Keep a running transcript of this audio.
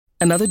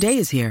Another day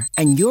is here,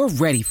 and you're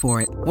ready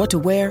for it. What to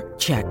wear?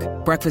 Check.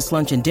 Breakfast,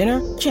 lunch, and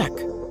dinner? Check.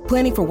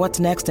 Planning for what's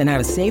next and how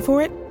to save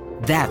for it?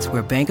 That's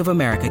where Bank of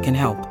America can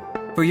help.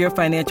 For your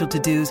financial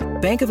to-dos,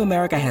 Bank of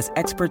America has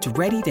experts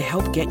ready to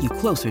help get you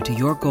closer to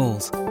your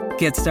goals.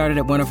 Get started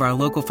at one of our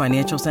local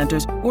financial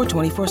centers or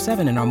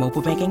 24/7 in our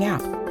mobile banking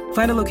app.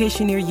 Find a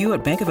location near you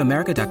at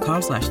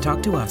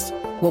bankofamerica.com/talktous.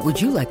 What would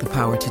you like the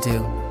power to do?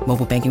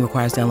 Mobile banking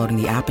requires downloading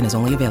the app and is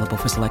only available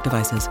for select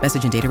devices.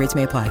 Message and data rates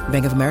may apply.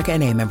 Bank of America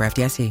N.A., member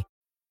FDIC.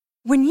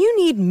 When you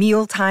need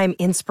mealtime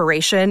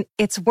inspiration,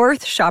 it's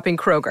worth shopping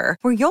Kroger,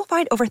 where you'll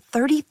find over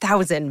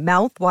 30,000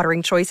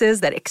 mouth-watering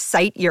choices that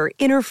excite your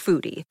inner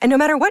foodie. And no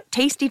matter what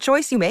tasty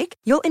choice you make,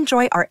 you'll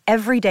enjoy our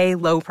everyday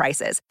low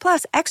prices,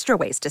 plus extra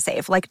ways to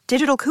save, like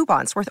digital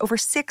coupons worth over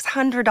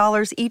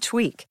 $600 each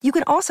week. You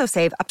can also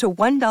save up to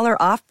 $1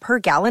 off per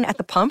gallon at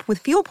the pump with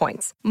fuel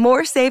points.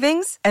 More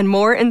savings and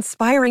more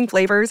inspiring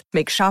flavors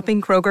make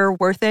shopping Kroger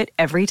worth it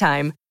every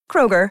time.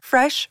 Kroger,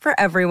 fresh for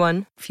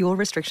everyone. Fuel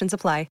restrictions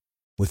apply.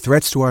 With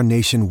threats to our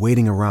nation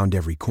waiting around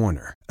every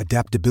corner,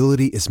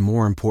 adaptability is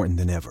more important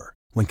than ever.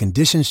 When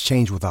conditions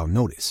change without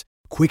notice,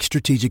 quick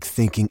strategic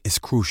thinking is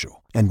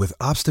crucial. And with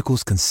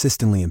obstacles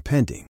consistently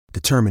impending,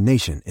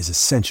 determination is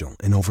essential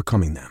in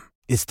overcoming them.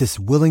 It's this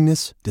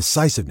willingness,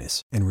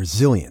 decisiveness, and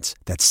resilience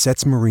that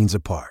sets Marines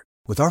apart.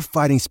 With our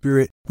fighting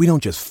spirit, we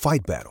don't just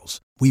fight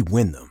battles, we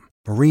win them.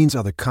 Marines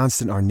are the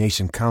constant our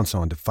nation counts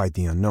on to fight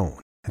the unknown.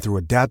 And through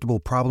adaptable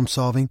problem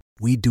solving,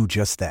 we do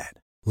just that.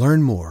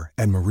 Learn more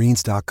at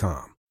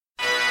marines.com.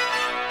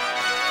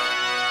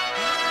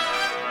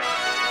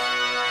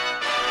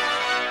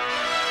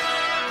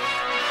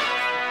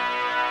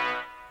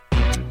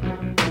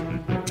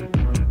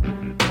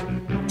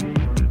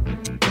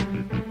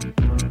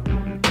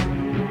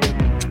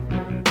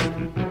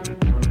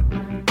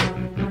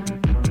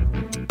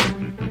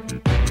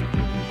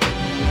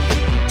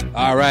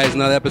 All right, it's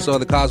another episode of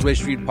the Causeway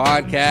Street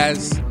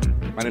Podcast.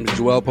 My name is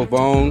Joel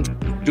Pavone.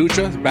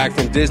 Dutra, back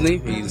from Disney.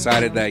 He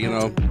decided that,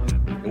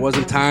 it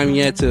wasn't time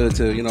yet to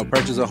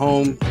purchase a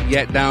home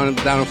yet down in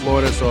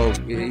Florida. So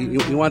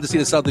he wanted to see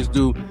the Celtics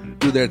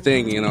do their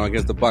thing,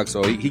 against the Bucks.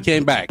 So he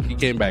came back. So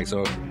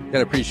you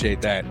gotta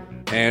appreciate that.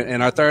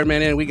 And our third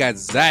man in, we got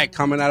Zach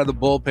coming out of the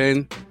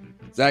bullpen.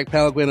 Zach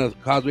Peloquin of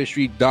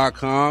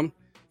CausewayStreet.com,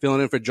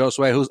 filling in for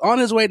Josue, who's on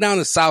his way down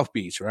to South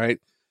Beach, right?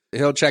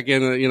 He'll check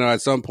in,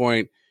 at some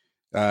point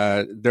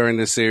during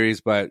this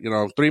series, but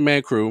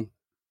three-man crew.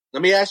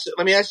 Let me ask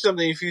you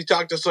something. If you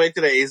talk to Sway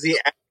today, is he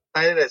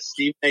excited as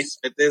Stephen A.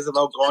 Smith is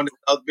about going to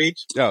South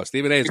Beach? Yo,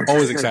 Stephen A. is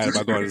always excited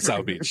about going to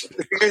South Beach.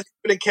 You guys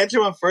going to catch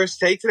him on first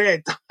take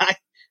today?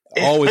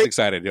 Always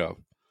excited, yo.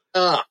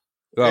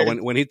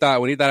 When he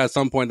thought at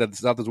some point that the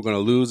Celtics were going to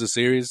lose the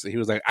series, he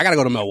was like, "I got to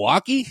go to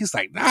Milwaukee." He's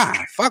like, "Nah,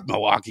 fuck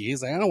Milwaukee."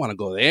 He's like, "I don't want to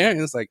go there."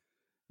 And it's like,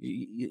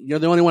 you're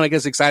the only one that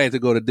gets excited to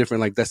go to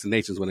different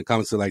destinations when it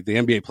comes to the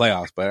NBA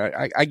playoffs. But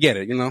I get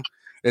it,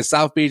 It's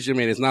South Beach. I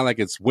mean, it's not like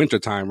it's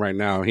wintertime right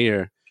now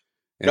here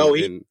in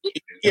the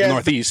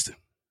Northeast.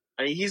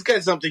 I mean, he's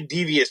got something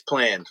devious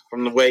planned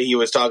from the way he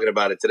was talking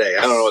about it today.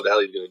 I don't know what the hell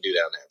he's going to do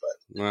down there. But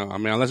well, I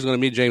mean, unless he's going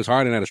to meet James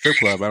Harden at a strip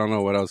club, I don't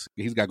know what else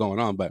he's got going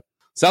on. But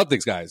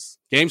Celtics, guys,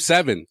 Game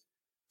 7,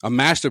 a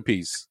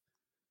masterpiece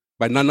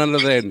by none other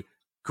than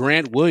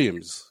Grant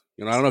Williams.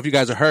 I don't know if you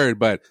guys have heard,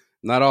 but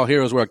not all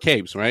heroes wear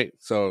capes, right?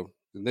 So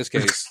in this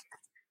case,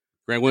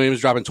 Grant Williams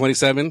dropping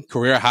 27,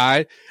 career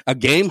high, a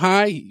game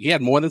high. He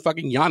had more than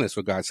fucking Giannis,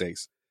 for God's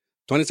sakes.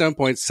 27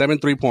 points, 7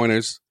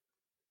 3-pointers.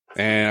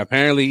 And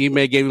apparently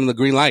Ime gave him the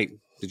green light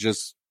to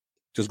just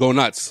go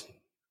nuts.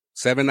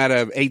 7 out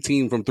of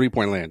 18 from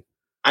 3-point land.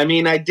 I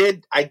mean, I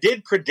did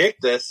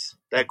predict this,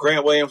 that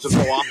Grant Williams would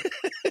go off.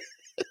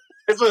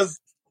 This was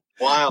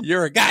wild.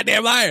 You're a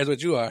goddamn liar is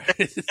what you are.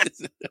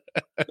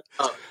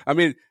 I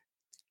mean,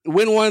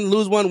 win one,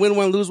 lose one, win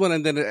one, lose one,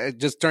 and then it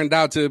just turned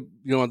out to,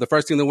 the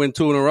first team to win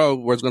 2 in a row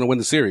was going to win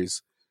the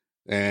series.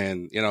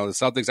 And, the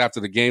Celtics,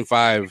 after the Game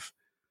 5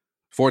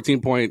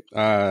 14-point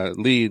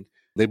lead,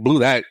 they blew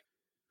that.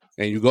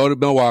 And you go to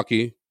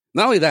Milwaukee.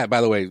 Not only that, by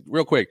the way,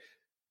 real quick,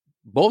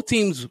 both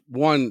teams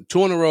won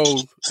 2 in a row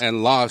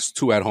and lost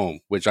 2 at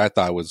home, which I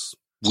thought was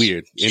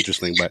weird,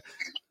 interesting. But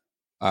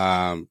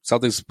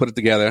Celtics put it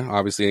together,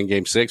 obviously, in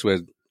Game 6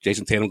 with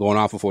Jason Tatum going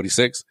off for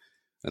 46.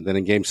 And then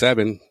in Game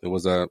 7, it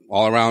was a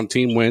all-around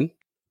team win,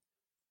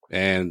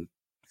 and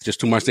just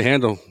too much to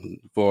handle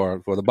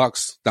for the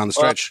Bucks down the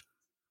stretch.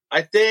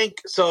 I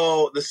think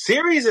so. The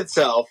series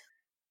itself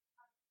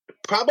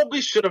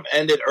probably should have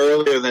ended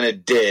earlier than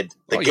it did.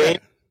 The game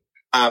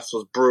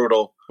was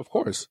brutal, of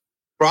course.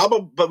 But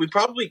it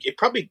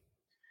probably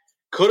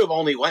could have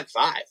only went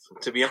 5.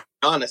 To be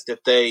honest,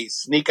 if they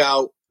sneak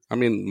out. I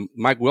mean,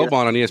 Mike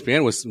Wilbon on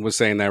ESPN was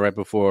saying that right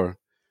before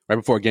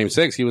Game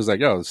 6, he was like,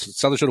 "Yo,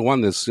 Celtics should have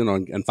won this,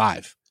 in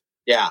 5."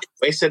 Yeah,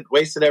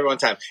 wasted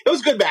everyone's time. It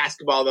was good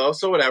basketball though,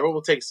 so whatever.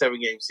 We'll take a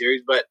 7-game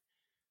series, but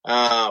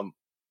I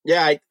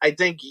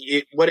think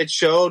what it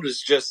showed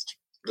was just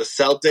the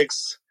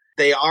Celtics.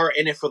 They are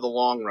in it for the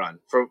long run.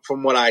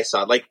 From what I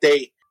saw,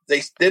 they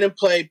didn't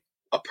play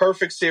a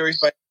perfect series,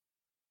 but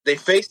they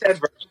faced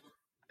adversity.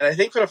 And I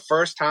think for the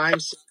first time,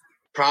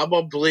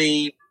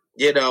 probably,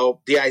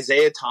 the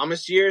Isaiah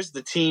Thomas years,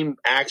 the team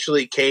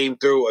actually came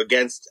through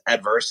against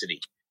adversity,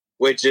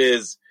 which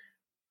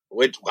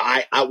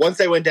I once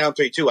they went down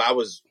 3-2,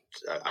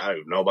 I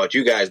don't know about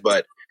you guys,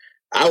 but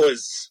I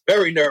was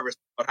very nervous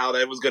about how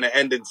that was going to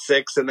end in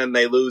 6, and then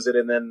they lose it,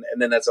 and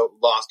then that's a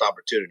lost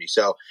opportunity.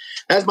 So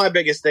that's my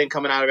biggest thing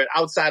coming out of it.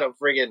 Outside of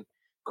friggin'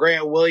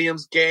 Grant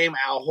Williams game,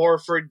 Al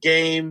Horford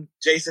game,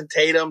 Jason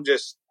Tatum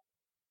just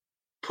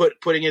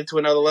putting it to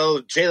another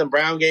level. Jaylen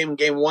Brown game in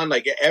game 1,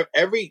 like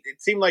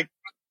it seemed like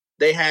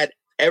they had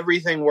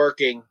everything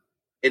working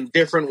in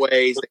different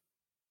ways.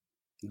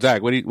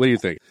 Zach, what do you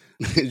think?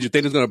 Did you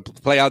think it's going to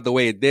play out the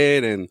way it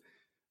did?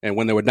 And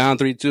when they were down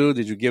 3-2,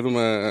 did you give them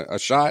a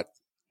shot?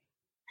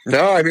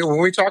 No, I mean,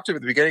 when we talked at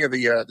the beginning of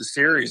the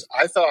series,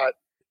 I thought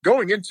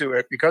going into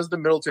it, because of the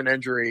Middleton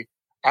injury,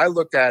 I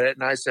looked at it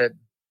and I said,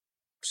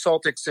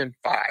 Celtics in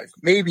 5,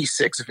 maybe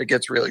 6 if it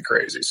gets really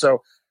crazy.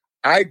 So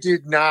I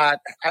did not,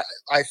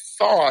 I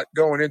thought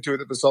going into it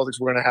that the Celtics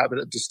were going to have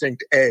a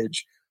distinct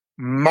edge.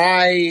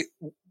 My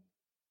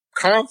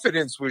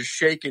confidence was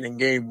shaken in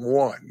game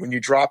 1. When you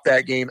drop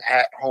that game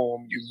at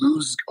home, you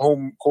lose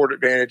home court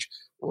advantage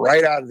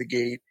right out of the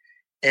gate.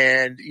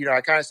 And,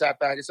 I kind of sat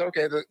back and said,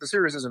 okay, the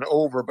series isn't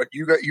over, but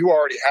you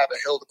already have a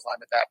hill to climb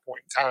at that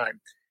point in time.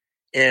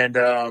 And,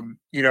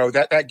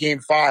 that game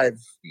 5,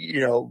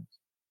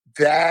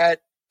 that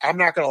I'm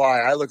not going to lie.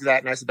 I looked at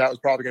that and I said, that was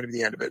probably going to be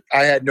the end of it.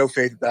 I had no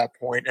faith at that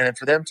point. And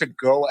for them to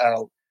go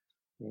out,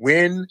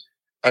 win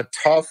a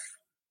tough,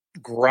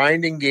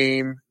 grinding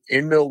game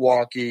in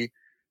Milwaukee,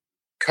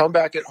 come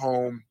back at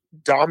home,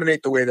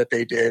 dominate the way that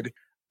they did,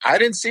 I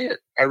didn't see it.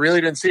 I really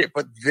didn't see it.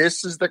 But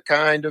this is the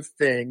kind of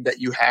thing that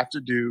you have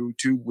to do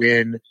to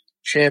win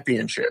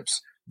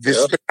championships. This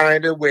is the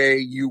kind of way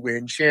you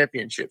win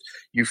championships.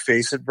 You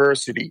face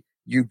adversity.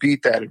 You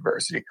beat that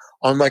adversity.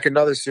 Unlike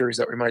another series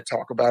that we might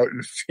talk about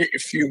in a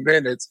few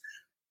minutes,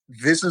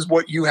 this is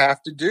what you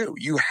have to do.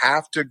 You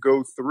have to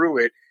go through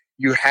it.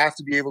 You have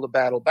to be able to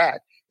battle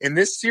back. In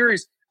this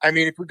series, I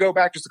mean, if we go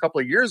back just a couple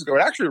of years ago,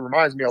 it actually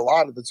reminds me a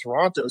lot of the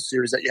Toronto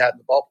series that you had in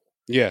the bubble.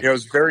 Yeah. It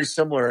was very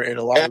similar in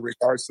a lot of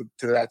regards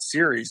to that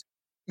series.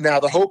 Now,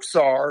 the hopes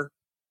are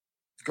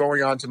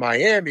going on to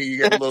Miami, you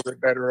get a little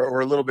bit better or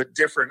a little bit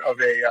different of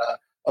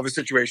a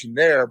situation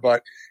there.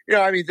 But,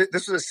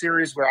 this was a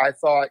series where I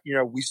thought,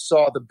 we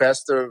saw the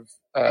best of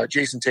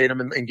Jason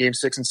Tatum in game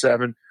 6 and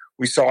 7.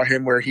 We saw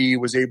him where he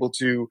was able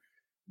to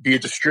be a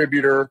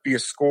distributor, be a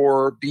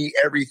scorer, be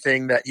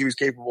everything that he was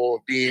capable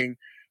of being.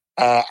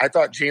 I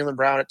thought Jaylen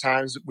Brown at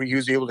times, when he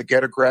was able to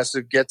get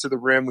aggressive, get to the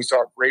rim, we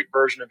saw a great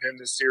version of him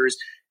this series.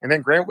 And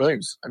then Grant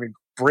Williams,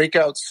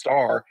 breakout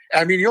star.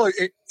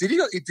 Did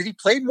he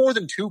play more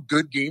than 2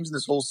 good games in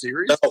this whole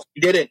series? No, he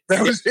didn't.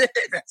 That was it.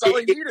 That's all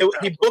he needed.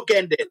 He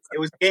bookended. It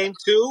was game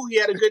 2, he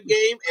had a good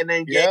game, and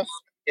then game 1,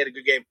 he had a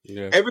good game.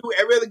 Yeah. Every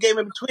other game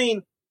in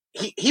between,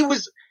 he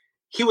was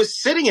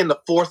sitting in the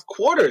fourth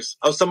quarters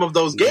of some of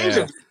those games.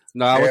 Yeah.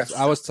 No,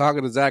 I was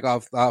talking to Zach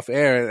off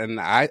air, and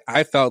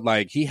I felt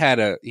like he had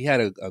a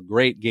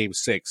great game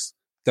 6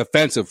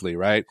 defensively,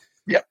 right?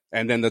 Yeah.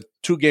 And then the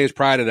 2 games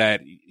prior to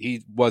that,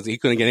 he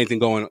couldn't get anything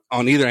going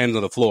on either end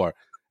of the floor.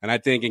 And I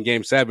think in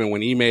game 7,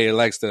 when Ime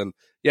elects to,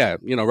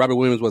 Robert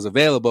Williams was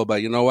available,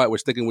 but you know what? We're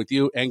sticking with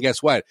you. And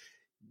guess what?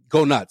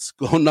 Go nuts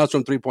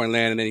from 3-point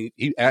land. And then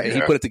he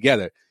put it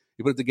together.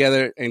 He put it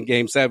together in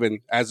game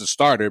 7 as a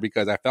starter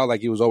because I felt like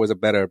he was always a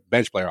better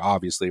bench player,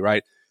 obviously,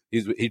 right?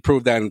 He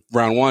proved that in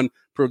round 1,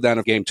 proved that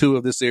in game 2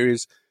 of this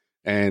series.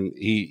 And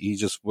he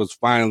just was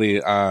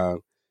finally, I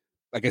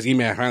guess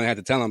Ime finally had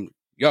to tell him,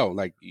 yo,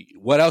 like,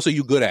 what else are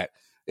you good at?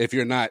 If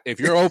you're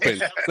open,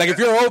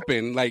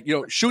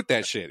 shoot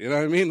that shit. You know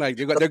what I mean? Like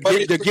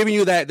they're giving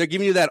you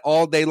that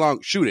all day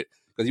long. Shoot it.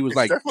 Cause he was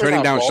like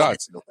turning down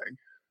shots.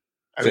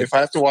 If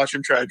I have to watch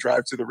him try to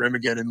drive to the rim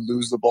again and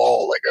lose the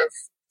ball like a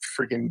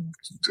freaking,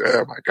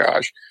 oh my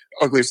gosh,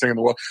 ugliest thing in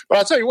the world. But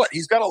I'll tell you what,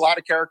 he's got a lot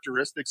of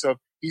characteristics of,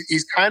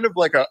 he's kind of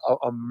like a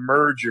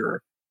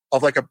merger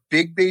of like a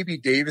big baby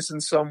Davis in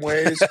some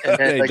ways. And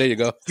then, there you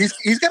go.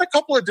 He's got a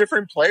couple of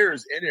different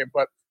players in him,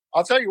 but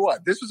I'll tell you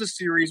what, this was a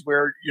series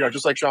where,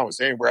 just like Sean was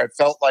saying, where I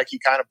felt like he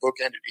kind of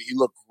bookended it. He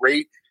looked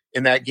great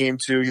in that game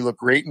 2. He looked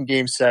great in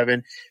game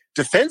 7.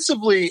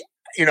 Defensively,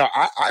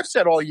 I've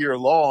said all year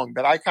long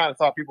that I kind of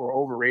thought people were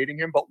overrating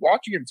him, but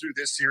watching him through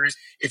this series,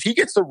 if he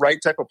gets the right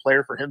type of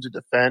player for him to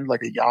defend,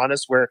 like a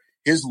Giannis, where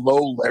his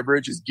low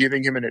leverage is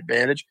giving him an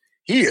advantage,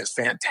 he is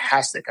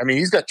fantastic.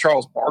 He's got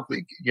Charles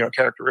Barkley,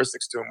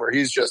 characteristics to him where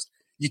he's just,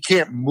 you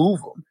can't move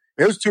him.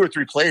 There was 2 or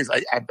 3 plays.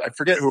 I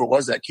forget who it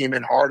was that came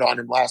in hard on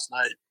him last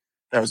night.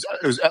 It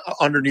was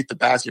underneath the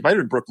basket. It might have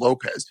been Brook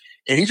Lopez.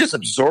 And he just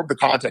absorbed the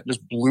contact,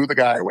 just blew the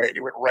guy away, and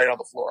he went right on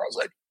the floor. I was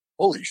like,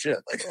 holy shit.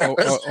 Like,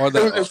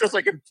 it was just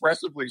like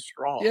impressively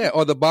strong. Yeah,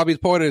 or the Bobby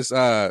Portis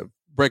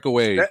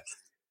breakaway.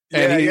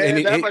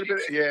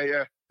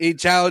 He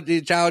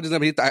challenges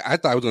him. I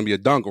thought it was going to be a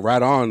dunk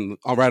right on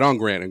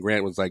Grant. And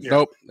Grant was like,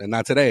 nope, and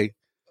not today.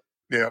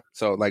 Yeah.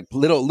 So, like,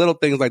 little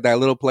things like that,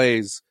 little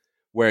plays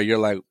where you're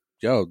like,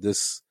 yo,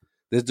 this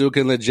this dude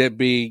can legit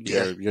be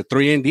your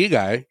 3-and-D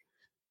guy.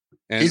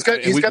 And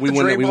we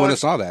wouldn't have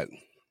saw that.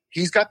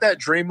 He's got that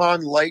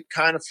Draymond light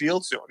kind of feel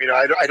to him. You know,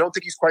 I don't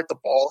think he's quite the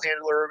ball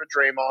handler of a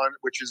Draymond,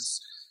 which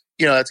is,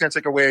 you know, that's going to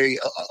take away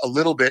a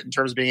little bit in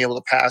terms of being able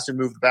to pass and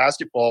move the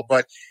basketball.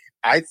 But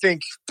I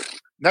think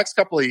next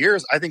couple of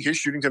years, I think his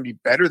shooting's going to be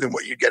better than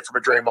what you get from a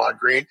Draymond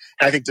Green.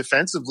 And I think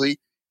defensively,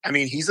 I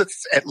mean, he's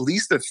at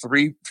least a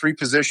three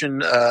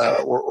position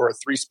or a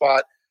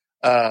 3-spot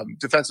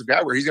defensive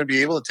guy where he's going to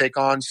be able to take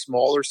on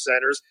smaller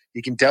centers.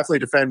 He can definitely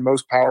defend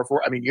most powerful.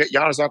 I mean, you get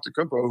Giannis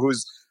Antetokounmpo,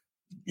 who's,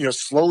 you know,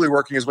 slowly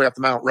working his way up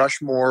the Mount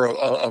Rushmore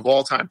of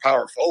all-time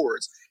power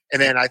forwards.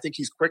 And then I think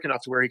he's quick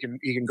enough to where he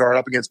can guard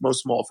up against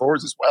most small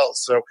forwards as well.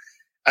 So,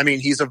 I mean,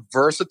 he's a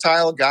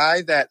versatile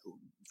guy that,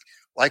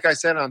 like I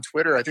said on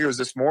Twitter, I think it was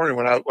this morning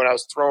when I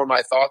was throwing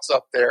my thoughts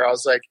up there, I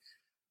was like,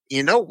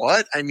 you know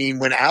what? I mean,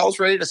 when Al's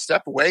ready to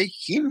step away,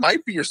 he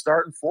might be your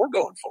starting 4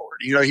 going forward.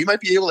 You know, he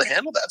might be able to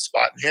handle that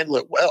spot and handle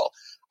it well.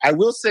 I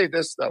will say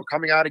this, though,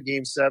 coming out of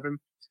Game 7,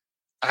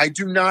 I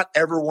do not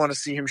ever want to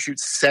see him shoot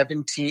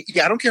 17.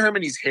 Yeah, I don't care how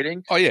many he's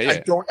hitting. Oh, yeah. I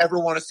don't ever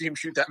want to see him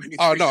shoot that many.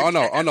 Oh,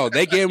 no.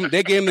 They gave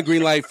him the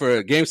green light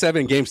for Game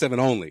 7, Game 7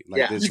 only.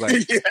 Like, it's like,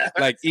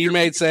 like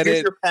E-Made said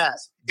it. Your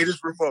pass. It is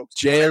revoked.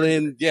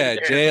 Jalen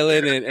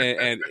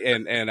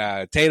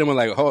and Tatum were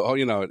like, oh,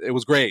 you know, it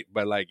was great,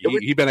 but like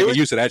he better get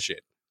used to that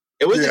shit.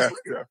 It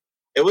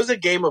was a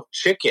game of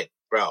chicken,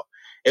 bro.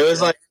 It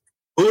was like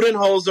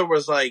Budenholzer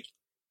was like,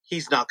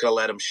 he's not gonna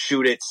let him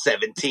shoot it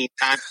 17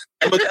 times.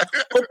 It was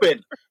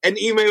open, and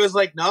Ime was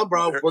like, "No,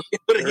 bro, we're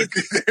good."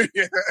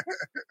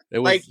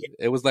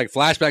 It was like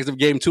flashbacks of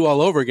Game 2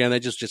 all over again. They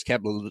just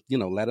kept, you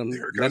know, letting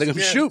him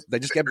shoot. They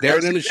just kept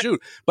daring him to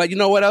shoot. But you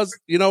know what else?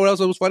 You know what else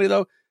was funny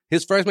though?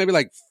 His first maybe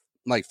like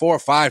 4 or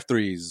 5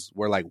 threes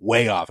were like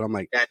way off. And I'm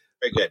like, that's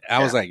very good.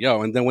 I was like,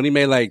 yo, and then when he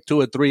made like 2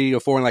 or 3 or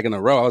 4 in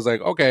a row, I was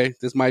like, okay,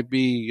 this might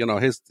be, you know,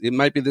 it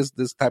might be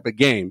this type of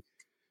game.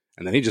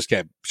 And then he just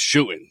kept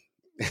shooting.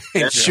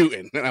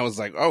 Shooting. And I was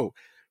like, oh,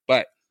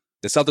 but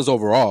the Celtics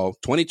overall,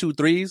 22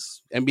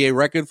 threes, NBA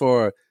record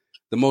for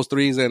the most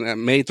threes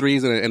and made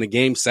threes in a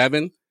Game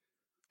 7.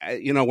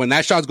 You know, when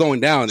that shot's going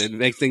down, it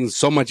makes things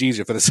so much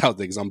easier for the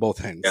Celtics on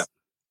both ends.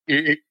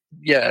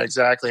 Yeah,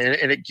 exactly.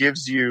 And it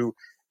gives you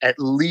at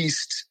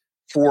least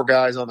 4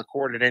 guys on the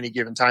court at any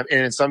given time.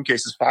 And in some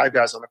cases, 5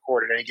 guys on the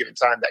court at any given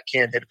time that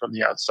can hit from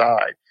the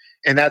outside.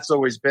 And that's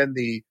always been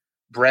the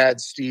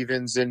Brad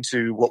Stevens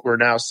into what we're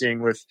now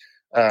seeing with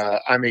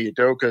Ime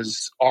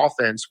Udoka's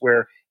offense,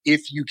 where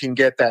if you can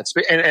get that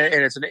space, and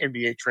it's an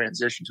NBA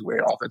transition to the way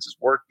offenses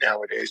work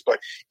nowadays, but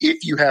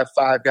if you have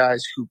 5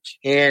 guys who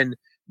can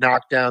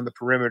knock down the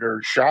perimeter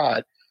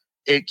shot,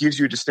 it gives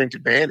you a distinct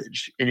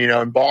advantage. And, you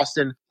know, in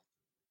Boston,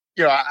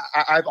 you know,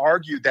 I've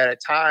argued that at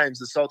times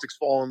the Celtics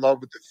fall in love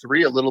with the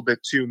 3 a little bit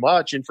too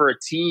much. And for a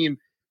team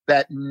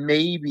that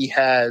maybe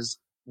has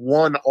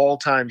one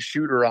all-time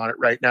shooter on it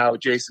right now,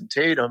 Jason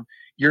Tatum,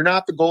 you're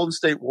not the Golden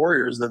State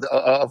Warriors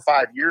of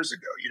 5 years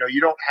ago. You know, you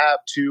don't have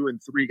 2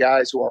 and 3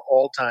 guys who are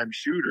all-time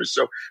shooters.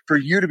 So for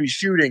you to be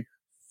shooting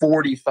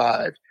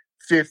 45,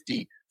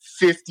 50,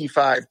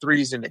 55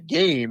 threes in a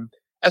game,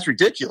 that's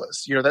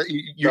ridiculous. You know, that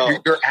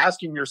you're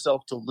asking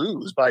yourself to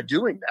lose by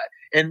doing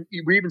that. And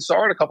we even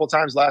saw it a couple of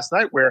times last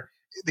night where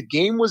the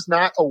game was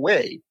not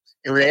away.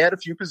 And they had a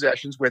few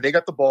possessions where they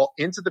got the ball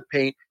into the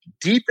paint,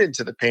 deep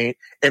into the paint,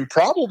 and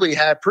probably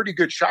had pretty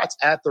good shots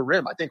at the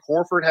rim. I think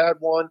Horford had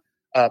one.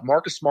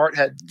 Marcus Smart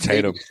had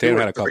Tatum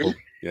had a couple,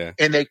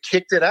 and they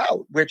kicked it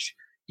out. Which,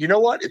 you know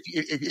what?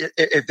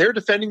 If they're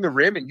defending the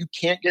rim and you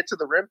can't get to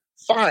the rim,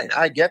 fine,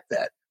 I get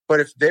that. But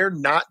if they're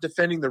not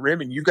defending the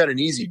rim and you got an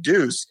easy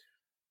deuce,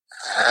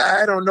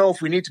 I don't know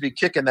if we need to be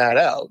kicking that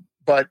out.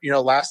 But you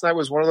know, last night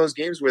was one of those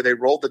games where they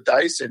rolled the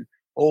dice and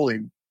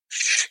holy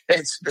shit,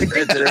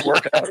 it didn't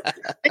work out.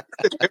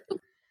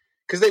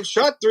 Because they've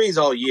shot threes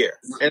all year,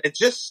 and it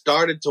just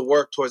started to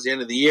work towards the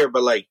end of the year.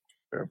 But like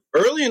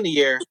early in the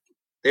year,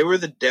 they were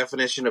the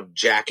definition of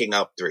jacking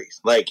up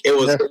threes. Like, it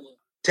was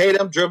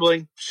Tatum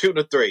dribbling,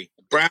 shooting a 3.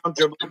 Brown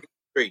dribbling,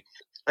 3.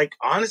 Like,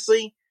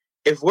 honestly,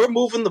 if we're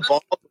moving the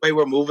ball the way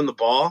we're moving the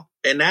ball,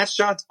 and that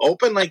shot's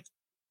open, like,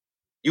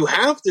 you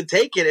have to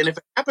take it. And if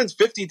it happens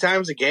 50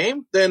 times a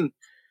game, then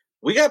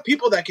we got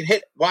people that can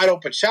hit wide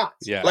open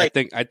shots. Yeah, like,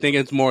 I think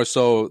it's more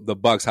so the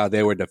Bucks, how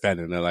they were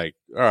defending. They're like,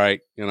 all right,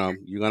 you know,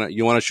 you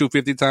want to shoot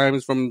 50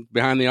 times from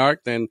behind the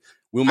arc, then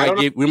we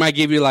might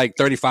give you like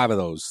 35 of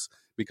those.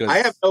 Because I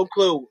have no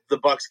clue the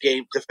Bucks'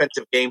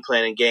 defensive game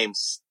plan in Game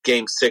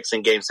 6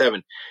 and Game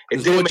 7.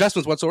 There's no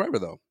adjustments whatsoever,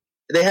 though.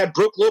 They had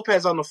Brook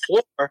Lopez on the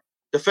floor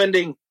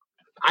defending.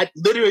 I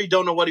literally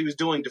don't know what he was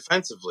doing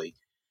defensively.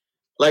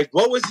 Like,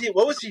 what was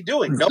he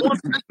doing? No one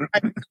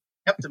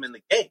kept him in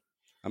the game.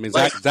 I mean,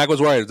 Zach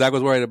was worried. Zach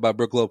was worried about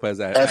Brook Lopez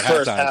at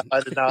first halftime. half.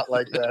 I did not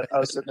like that. I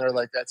was sitting there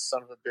like, that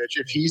son of a bitch.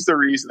 If he's the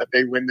reason that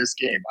they win this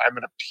game, I'm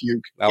gonna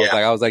puke.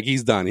 I was like,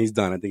 he's done. He's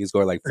done. I think he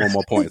scored like 4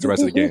 more points the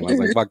rest of the game. I was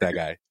like, fuck that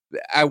guy.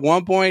 At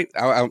one point,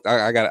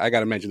 I got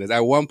to mention this.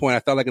 At one point,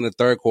 I felt like in the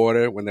third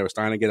quarter when they were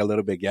starting to get a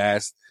little bit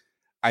gassed,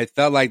 I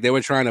felt like they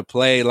were trying to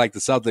play like the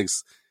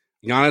Celtics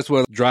Giannis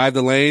will drive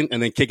the lane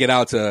and then kick it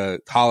out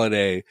to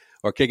Holiday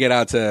or kick it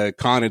out to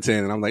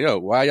Connaughton. And I'm like, yo,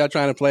 why are y'all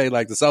trying to play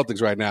like the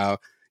Celtics right now?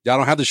 Y'all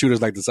don't have the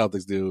shooters like the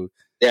Celtics do.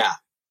 Yeah.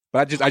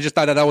 But I just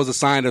thought that was a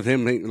sign of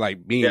him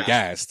like being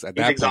gassed at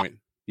that point.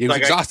 He was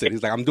exhausted.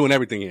 He's like, I'm doing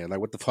everything here. Like,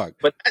 what the fuck?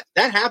 But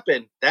that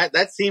happened.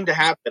 That seemed to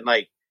happen.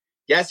 Like,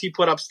 yes, he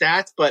put up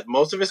stats, but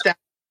most of his stats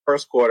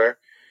first quarter.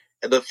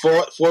 And the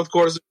fourth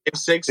quarter of Game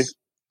 6,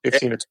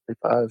 15 to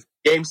 25.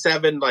 Game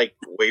 7, like,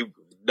 we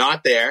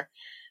not there.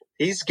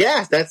 He's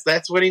gassed.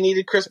 That's when he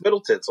needed Chris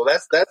Middleton. So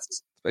that's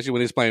especially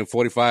when he's playing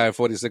 45,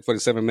 46,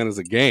 47 minutes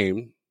a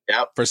game.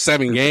 Yep. For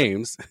 7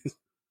 games.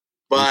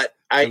 But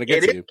it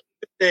is a good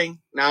thing.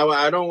 Now,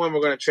 I don't know when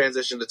we're going to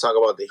transition to talk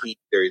about the Heat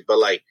series, but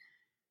like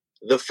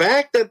the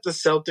fact that the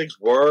Celtics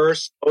were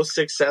so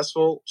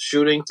successful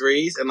shooting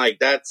threes, and like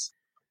that's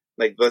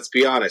like, let's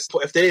be honest,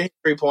 if they didn't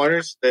hit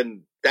 3-pointers,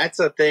 then that's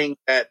a thing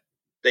that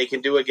they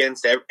can do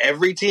against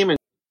every team.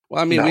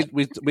 Well, I mean,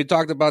 we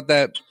talked about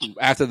that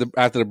after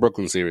the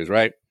Brooklyn series,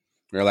 right?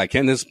 We're like,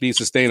 can this be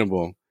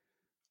sustainable?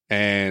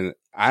 And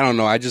I don't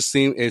know.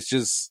 It's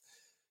just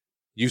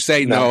you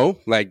say no,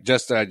 like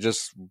just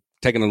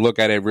taking a look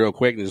at it real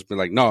quick and just be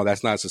like, no,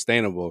 that's not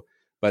sustainable.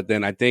 But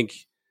then I think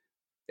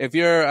if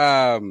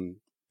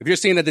you're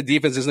seeing that the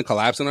defense isn't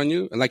collapsing on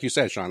you, and like you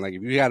said, Sean, like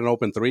if you had an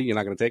open 3, you're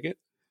not going to take it.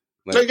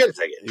 Like, so you're going to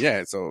take it.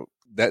 Yeah. So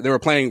that they were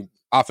playing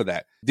off of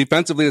that.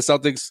 Defensively, the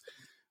Celtics,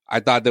 I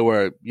thought they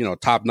were,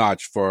 top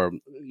notch for,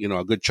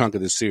 a good chunk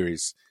of this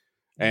series.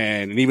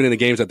 And even in the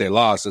games that they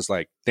lost, it's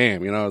like,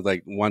 damn,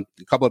 like a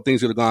couple of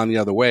things could have gone the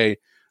other way.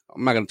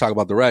 I'm not going to talk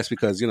about the rest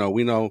because,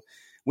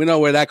 we know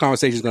where that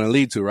conversation is going to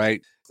lead to,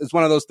 right? It's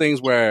one of those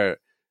things where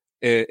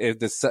if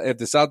the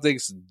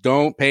Celtics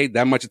don't pay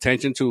that much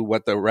attention to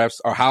what the refs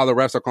or how the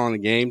refs are calling the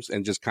games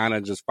and just kind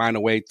of just find a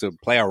way to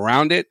play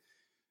around it,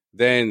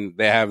 then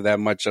they have that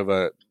much of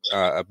a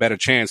better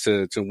chance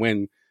to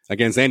win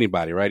against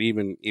anybody, right?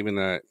 Even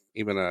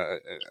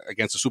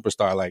against a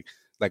superstar like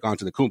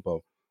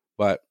Antetokounmpo.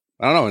 But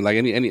I don't know. Like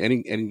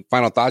any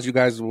final thoughts you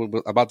guys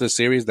about this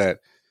series that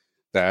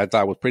I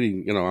thought was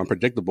pretty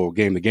unpredictable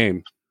game to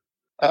game.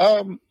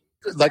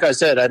 Like I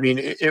said, I mean,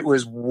 it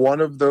was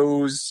one of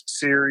those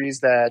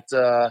series that,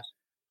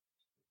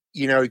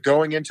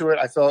 going into it,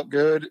 I felt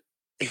good.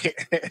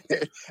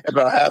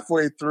 About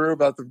halfway through,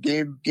 about the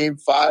game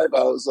 5,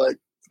 I was like,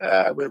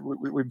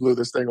 we blew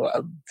this thing.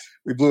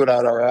 We blew it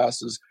out our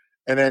asses.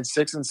 And then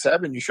 6 and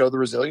 7, you show the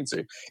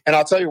resiliency. And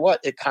I'll tell you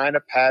what, it kind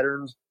of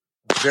patterned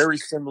very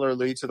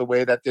similarly to the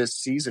way that this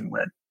season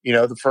went.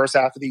 The first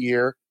half of the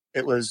year,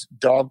 it was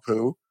dog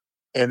poo.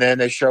 And then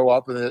they show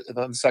up in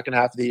the second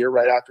half of the year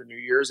right after New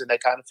Year's, and they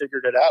kind of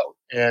figured it out.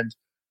 And,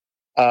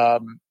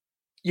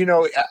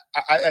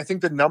 I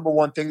think the number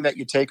one thing that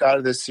you take out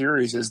of this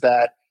series is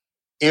that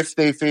if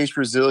they face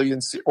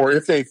resiliency or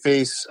if they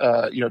face,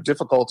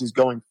 difficulties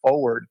going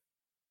forward,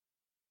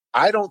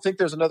 I don't think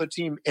there's another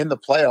team in the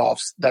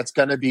playoffs that's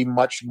going to be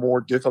much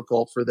more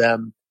difficult for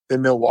them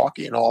than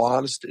Milwaukee, in all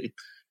honesty.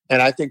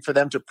 And I think for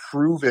them to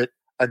prove it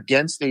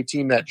against a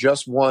team that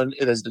just won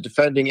it as the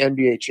defending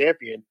NBA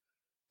champion,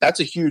 that's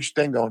a huge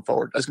thing going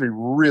forward. That's going to be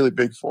really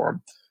big for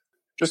them.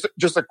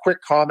 Just a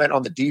quick comment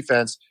on the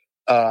defense.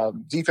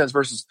 Defense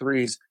versus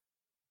threes.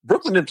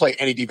 Brooklyn didn't play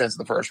any defense in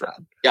the first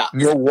round. Yeah.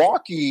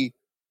 Milwaukee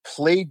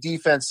played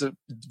defense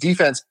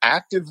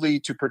actively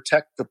to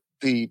protect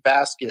the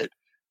basket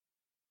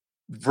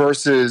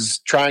versus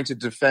trying to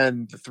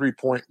defend the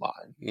 3-point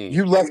line. Mm-hmm.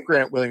 You left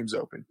Grant Williams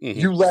open. Mm-hmm.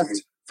 You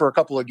left for a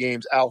couple of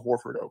games Al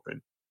Horford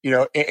open.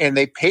 And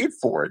they paid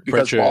for it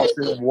because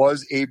Boston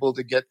was able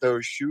to get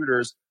those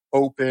shooters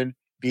open,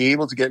 be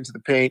able to get into the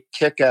paint,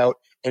 kick out,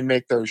 and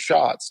make those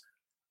shots.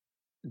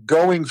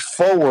 Going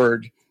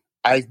forward,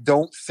 I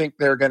don't think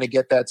they're going to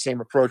get that same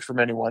approach from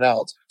anyone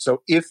else.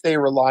 So if they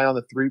rely on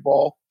the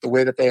 3-ball the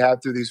way that they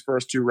have through these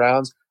first 2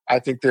 rounds, I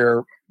think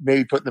they're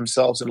maybe putting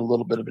themselves in a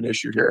little bit of an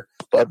issue here.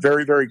 But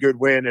very, very good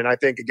win. And I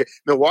think again,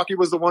 Milwaukee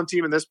was the one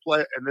team in this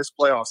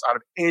playoffs out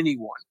of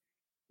anyone,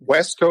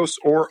 West Coast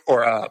or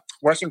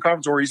Western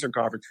Conference or Eastern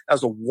Conference, that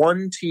was the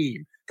one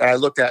team that I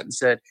looked at and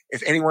said,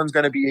 if anyone's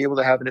going to be able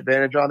to have an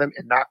advantage on them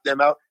and knock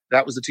them out,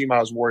 that was the team I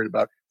was worried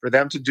about. For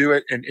them to do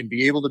it and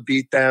be able to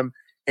beat them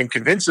and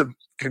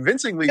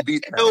convincingly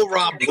beat them. No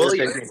Rob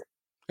Williams.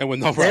 And with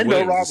no Rob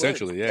Williams,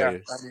 essentially. Yeah. I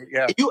mean,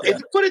 if you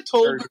could have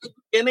told me at the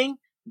beginning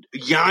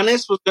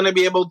Giannis was going to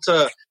be able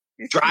to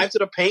drive to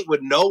the paint with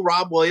no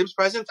Rob Williams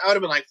presence, I would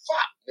have been like,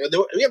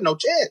 fuck, we have no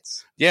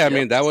chance. Yeah, I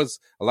mean, that was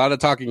a lot of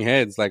talking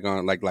heads, like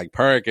on like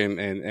Perk and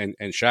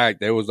Shaq.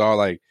 They was all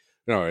like,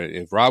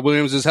 if Rob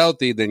Williams is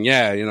healthy, then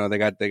they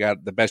got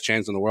the best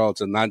chance in the world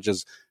to not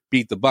just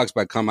beat the Bucks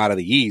but come out of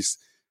the East.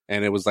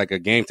 And it was like a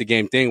game to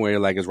game thing where you're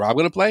like, is Rob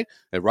going to play?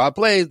 If Rob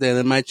plays, then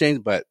it might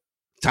change. But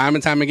time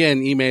and time again,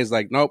 Ime is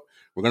like, nope,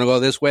 we're going to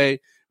go this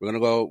way. We're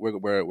going to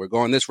go, we're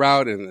going this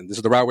route, and this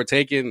is the route we're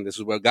taking. This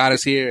is what got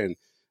us here, and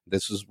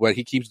this is what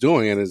he keeps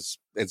doing, and it's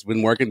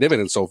been working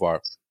dividends so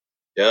far.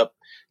 Yep.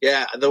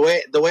 Yeah. The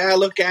way I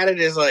look at it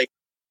is like,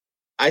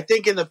 I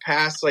think in the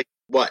past,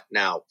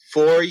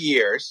 4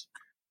 years,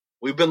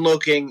 we've been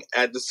looking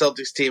at the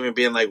Celtics team and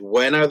being like,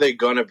 when are they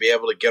going to be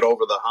able to get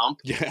over the hump?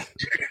 Yeah.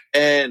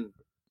 And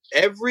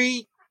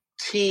every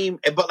team,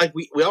 but like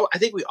I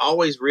think we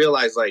always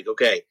realize like,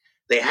 okay,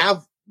 they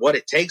have what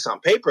it takes on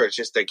paper. It's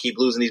just they keep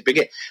losing these big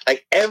games.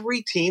 Like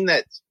every team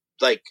that's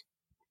like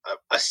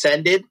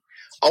ascended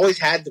always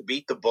had to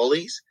beat the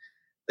bullies.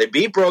 They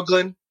beat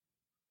Brooklyn,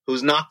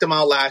 who's knocked them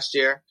out last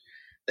year.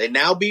 They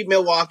now beat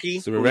Milwaukee.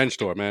 It's a revenge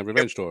tour, man.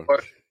 Revenge tour.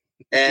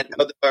 And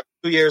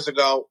 2 years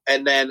ago.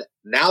 And then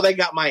now they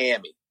got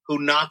Miami, who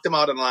knocked them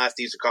out in the last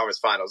Eastern Conference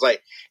Finals.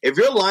 Like, if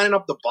you're lining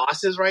up the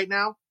bosses right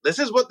now, this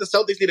is what the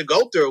Celtics need to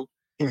go through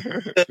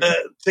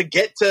to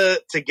get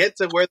to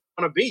where they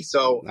want to be.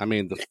 So, I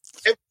mean, the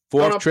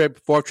fourth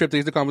trip to the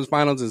Eastern Conference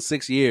Finals in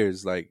 6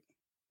 years. Like,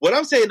 what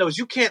I'm saying though is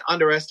you can't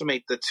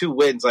underestimate the 2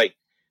 wins. Like,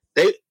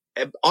 they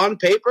on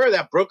paper,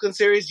 that Brooklyn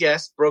series,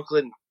 yes,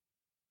 Brooklyn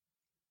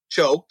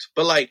choked,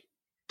 but like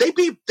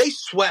they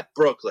swept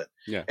Brooklyn.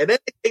 Yeah. And then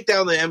they take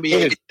down the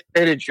NBA.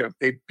 They didn't choke.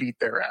 They beat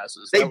their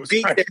asses.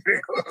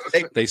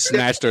 They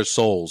snatched their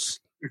souls.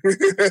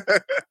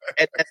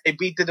 And they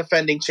beat the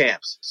defending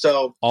champs.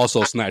 So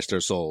also snatched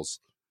their souls.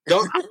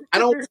 I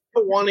don't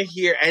want to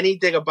hear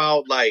anything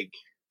about like,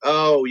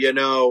 oh, you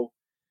know,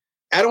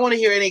 I don't want to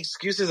hear any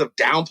excuses of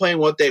downplaying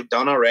what they've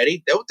done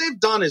already. What they've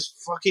done is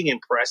fucking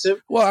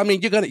impressive. Well, I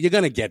mean, you're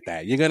gonna get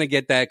that. You're gonna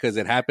get that because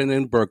it happened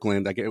in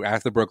Brooklyn. Like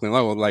after Brooklyn,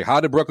 like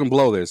how did Brooklyn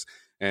blow this?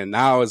 And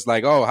now it's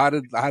like, oh, how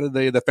did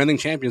the defending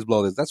champions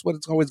blow this? That's what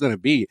it's always gonna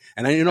be.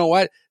 And then you know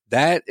what?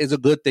 That is a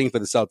good thing for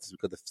the Celtics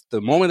because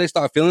the moment they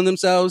start feeling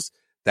themselves,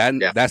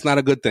 that's not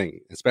a good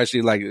thing.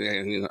 Especially like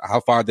you know, how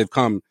far they've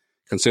come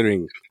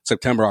considering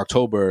September,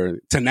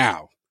 October to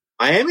now.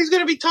 Miami's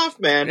going to be tough,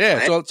 man.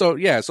 Yeah.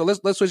 So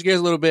let's switch gears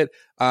a little bit.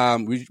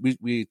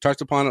 We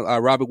touched upon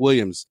Robert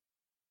Williams.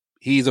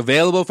 He's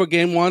available for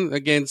game 1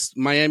 against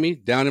Miami,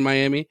 down in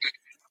Miami.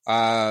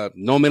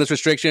 No minutes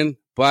restriction,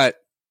 but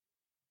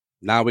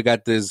now we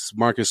got this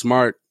Marcus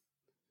Smart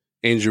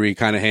injury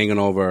kind of hanging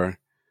over.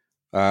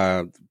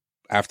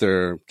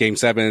 After game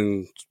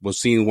 7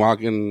 was seen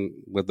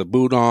walking with the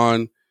boot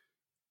on,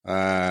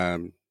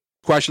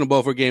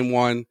 questionable for game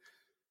 1.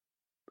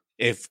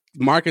 If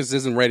Marcus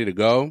isn't ready to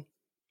go,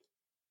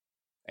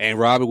 and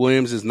Robert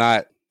Williams is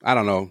not, I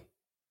don't know,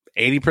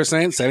 80%,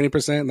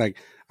 70%. Like,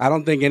 I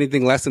don't think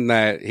anything less than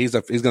that, he's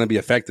going to be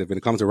effective when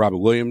it comes to Robert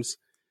Williams.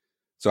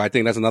 So I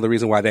think that's another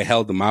reason why they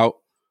held him out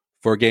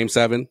for game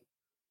 7.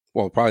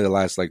 Well, probably the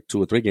last like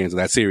 2 or 3 games of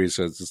that series.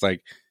 So it's just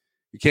like,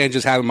 you can't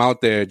just have him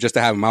out there just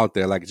to have him out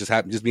there. Like,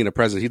 just being a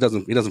presence. He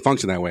doesn't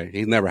function that way.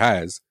 He never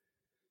has.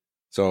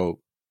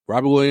 So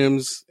Robert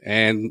Williams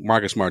and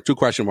Marcus Smart, 2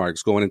 question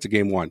marks going into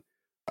game 1.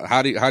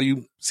 How do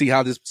you see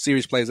how this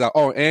series plays out?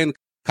 Oh, and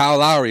Kyle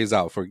Lowry is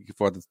out for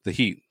the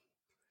Heat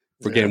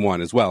for game 1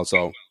 as well.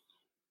 So,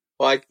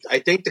 well, I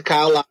think the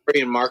Kyle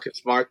Lowry and Marcus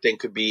Smart thing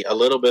could be a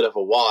little bit of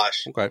a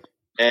wash. Okay,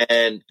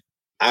 and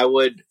I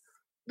would.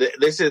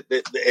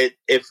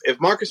 If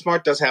Marcus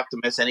Smart does have to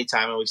miss any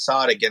time, and we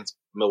saw it against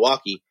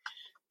Milwaukee,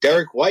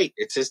 Derek White,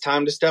 it's his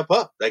time to step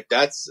up. Like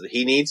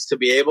he needs to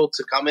be able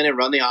to come in and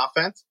run the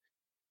offense.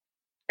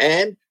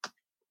 And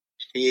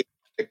I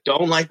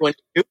don't like when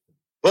you do,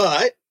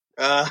 but.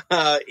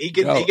 He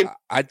can.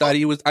 I thought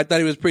he was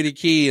pretty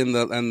key in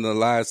the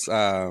last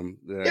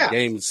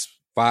games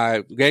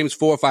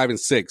 4, 5, and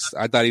 6.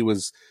 I thought he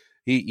was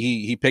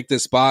he picked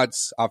his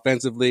spots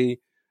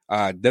offensively,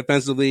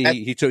 defensively.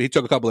 He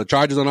took a couple of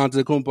charges on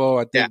Antetokounmpo.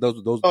 I think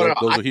those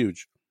are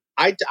huge.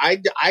 I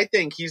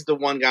think he's the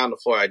one guy on the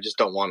floor. I just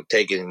don't want to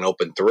take it in an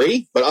open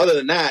 3. But other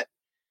than that,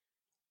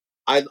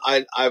 I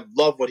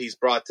love what he's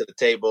brought to the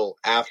table.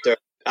 After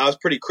I was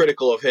pretty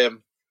critical of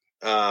him.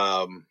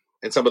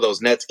 In some of those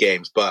Nets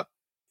games. But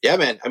yeah,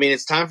 man, I mean,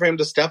 it's time for him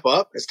to step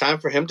up. It's time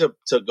for him to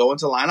go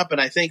into lineup.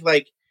 And I think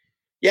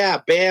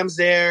Bam's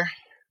there.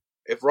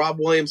 If Rob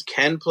Williams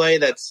can play,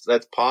 that's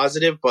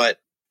positive. But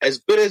as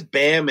good as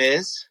Bam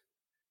is,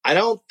 I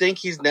don't think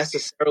he's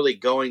necessarily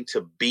going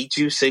to beat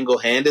you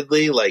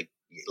single-handedly like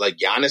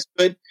Giannis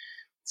could.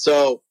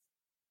 So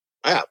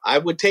I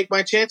would take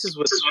my chances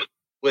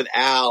with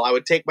Al. I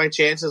would take my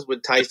chances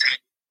with Tyson,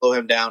 slow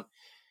him down.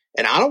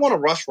 And I don't want to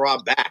rush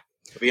Rob back.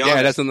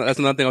 Yeah, that's another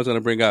thing I was going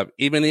to bring up.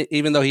 Even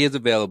though he is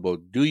available,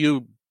 do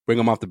you bring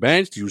him off the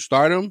bench? Do you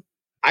start him?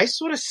 I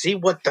sort of see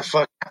what the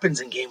fuck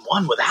happens in game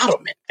 1 without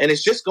him, and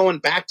it's just going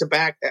back to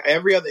back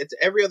every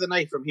other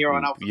night from here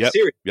on out for the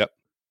series. Yep.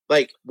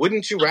 Like,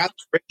 wouldn't you rather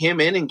bring him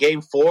in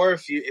game 4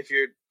 if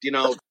you're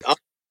up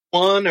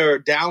 1 or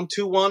down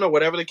 2-1 or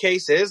whatever the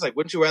case is? Like,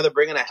 wouldn't you rather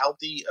bring in a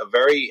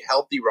very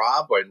healthy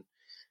Rob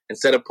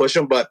instead of push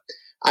him? But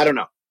I don't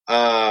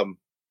know.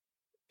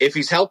 If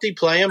he's healthy,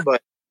 play him,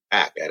 but.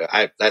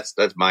 That's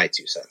my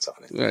 2 cents on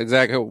it.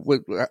 Exactly.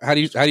 How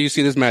do you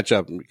see this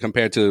matchup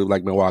compared to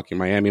like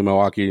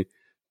Milwaukee,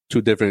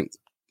 2 different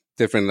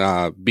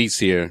beats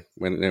here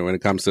when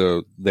it comes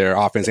to their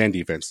offense and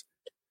defense?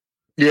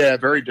 Yeah,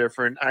 very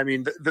different. I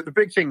mean, the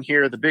big thing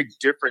here, the big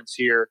difference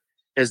here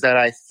is that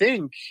I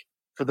think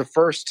for the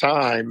first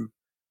time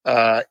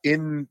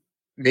in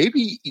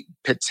maybe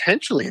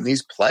potentially in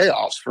these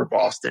playoffs for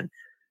Boston,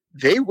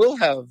 they will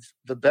have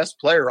the best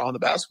player on the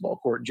basketball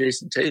court,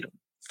 Jason Tatum,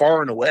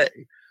 far and away.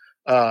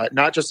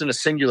 Not just in a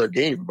singular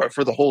game, but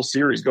for the whole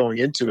series going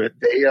into it.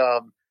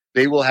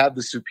 They will have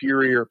the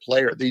superior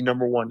player, the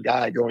number one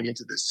guy going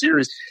into this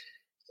series.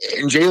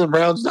 And Jaylen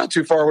Brown's not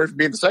too far away from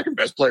being the second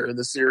best player in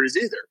this series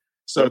either.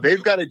 So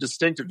they've got a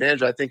distinct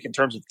advantage, I think, in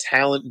terms of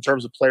talent, in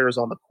terms of players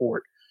on the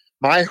court.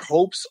 My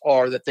hopes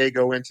are that they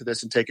go into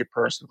this and take it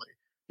personally,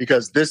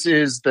 because this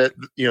is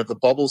the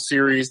bubble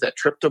series that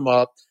tripped them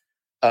up.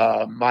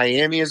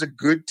 Miami is a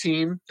good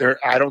team.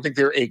 I don't think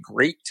they're a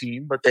great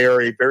team, but they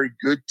are a very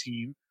good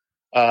team.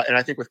 And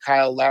I think with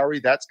Kyle Lowry,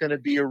 that's going to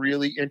be a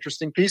really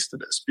interesting piece to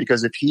this,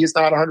 because if he is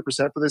not 100%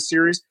 for this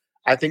series,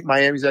 I think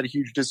Miami's at a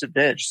huge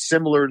disadvantage,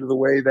 similar to the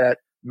way that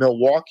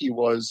Milwaukee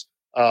was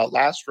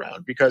last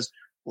round, because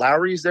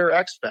Lowry is their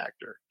X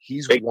factor.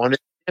 He's won a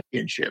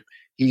championship.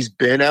 He's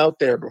been out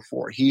there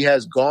before. He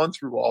has gone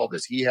through all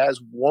this. He has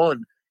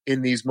won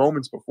in these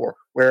moments before.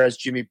 Whereas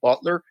Jimmy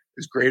Butler,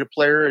 as great a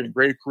player and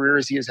great a career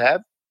as he has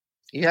had,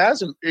 he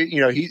hasn't.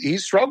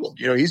 He's struggled.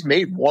 He's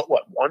made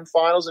one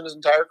finals in his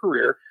entire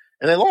career,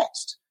 and they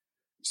lost.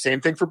 Same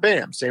thing for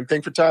Bam. Same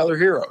thing for Tyler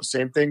Hero.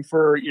 Same thing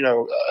for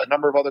a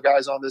number of other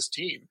guys on this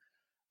team.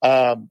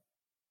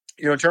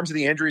 In terms of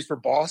the injuries for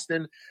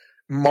Boston,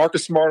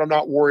 Marcus Smart, I'm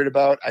not worried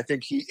about. I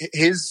think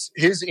his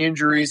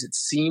injuries, it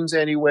seems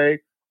anyway,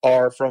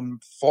 are from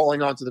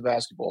falling onto the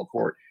basketball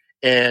court.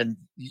 And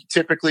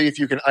typically, if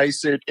you can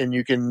ice it and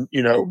you can,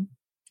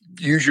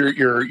 use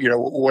your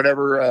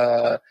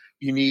whatever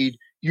you need,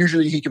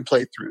 usually he can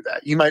play through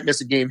that. You might miss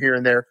a game here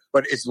and there,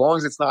 but as long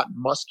as it's not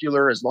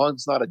muscular, as long as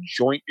it's not a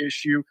joint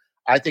issue,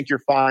 I think you're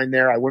fine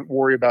there. I wouldn't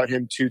worry about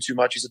him too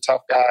much. He's a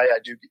tough guy.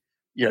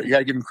 You got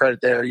to give him credit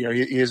there. He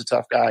is a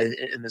tough guy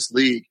in this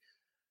league.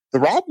 The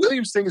Rob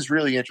Williams thing is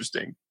really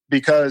interesting,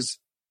 because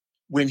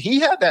when he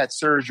had that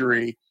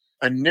surgery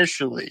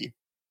initially,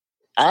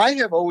 I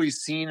have always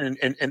seen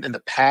in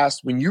the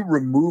past, when you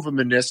remove a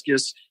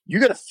meniscus, you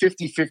get a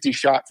 50-50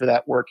 shot for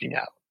that working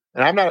out.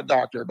 And I'm not a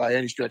doctor by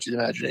any stretch of the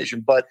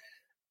imagination, but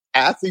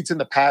athletes in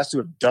the past who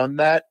have done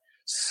that,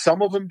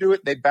 some of them do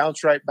it, they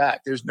bounce right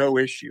back. There's no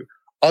issue.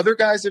 Other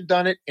guys have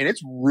done it, and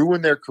it's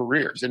ruined their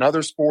careers in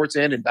other sports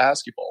and in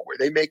basketball, where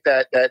they make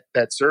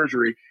that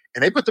surgery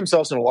and they put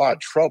themselves in a lot of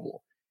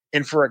trouble.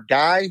 And for a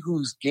guy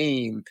whose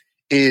game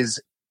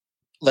is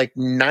like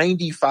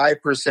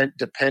 95%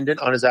 dependent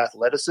on his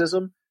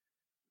athleticism,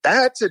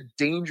 that's a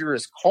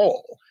dangerous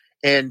call.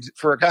 And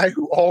for a guy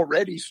who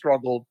already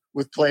struggled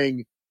with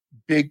playing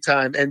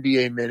big-time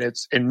NBA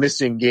minutes and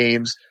missing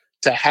games,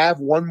 to have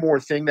one more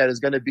thing that is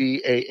going to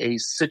be a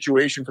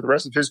situation for the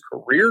rest of his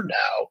career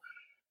now,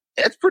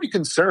 that's pretty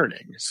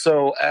concerning.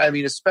 So, I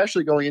mean,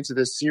 especially going into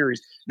this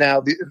series.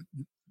 Now,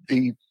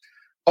 the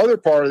other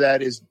part of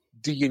that is,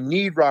 do you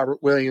need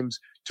Robert Williams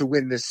to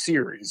win this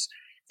series?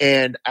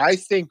 And I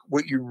think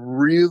what you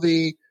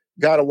really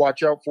got to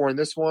watch out for in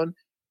this one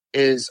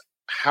is,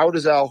 how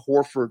does Al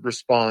Horford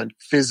respond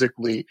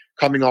physically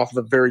coming off of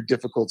a very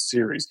difficult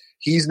series?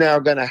 He's now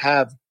going to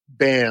have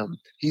Bam.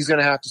 He's going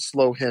to have to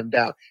slow him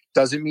down.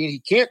 Doesn't mean he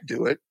can't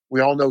do it.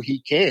 We all know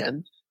he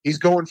can. He's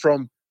going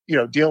from,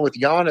 dealing with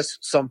Giannis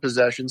some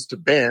possessions to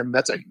Bam.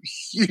 That's a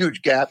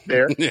huge gap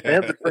there. Yeah.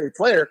 Bam's a great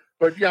player,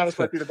 but Giannis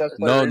might be the best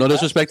player. No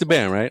disrespect to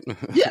Bam, right?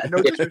 Yeah,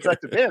 no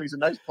disrespect to Bam. He's a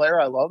nice player.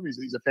 I love him.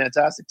 He's a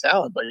fantastic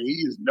talent, but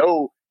he is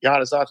no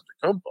Giannis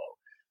Antetokounmpo.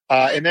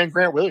 And then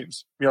Grant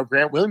Williams.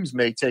 Grant Williams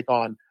may take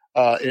on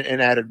an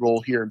added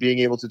role here in being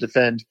able to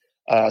defend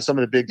some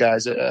of the big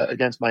guys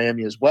against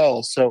Miami as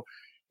well. So,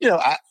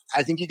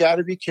 I think you got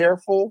to be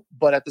careful,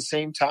 but at the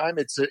same time,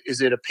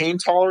 is it a pain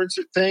tolerance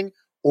thing,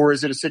 or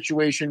is it a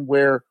situation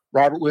where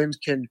Robert Williams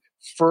can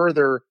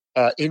further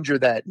injure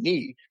that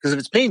knee? Because if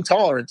it's pain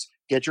tolerance,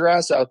 get your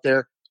ass out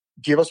there,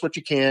 give us what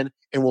you can,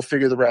 and we'll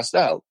figure the rest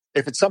out.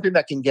 If it's something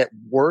that can get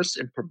worse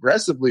and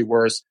progressively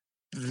worse,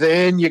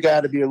 then you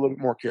got to be a little bit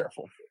more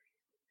careful.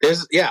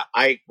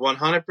 I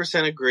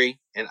 100% agree,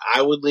 and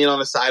I would lean on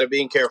the side of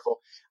being careful.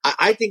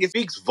 I think it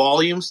speaks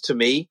volumes to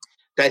me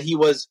that he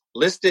was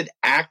listed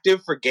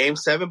active for Game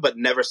 7, but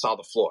never saw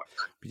the floor.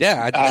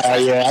 Yeah,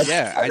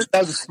 that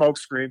was a smoke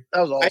screen. That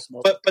was all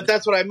smoke. But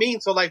that's what I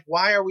mean. So,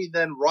 why are we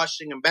then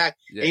rushing him back?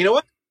 Yeah. And you know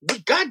what?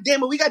 God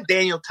damn it, we got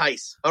Daniel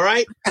Tice. All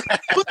right,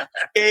 put the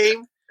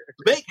game,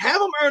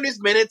 have him earn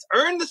his minutes,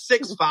 earn the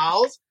 6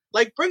 fouls.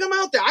 Bring him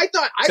out there.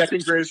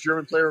 Second greatest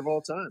German player of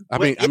all time. I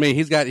mean,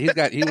 he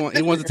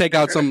wants to take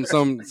out some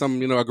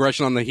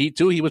aggression on the Heat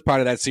too. He was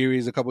part of that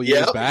series a couple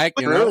years back.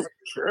 True.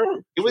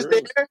 He was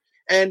there.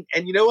 And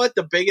you know what?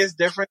 The biggest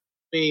difference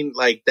between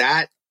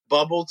that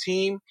bubble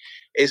team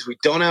is we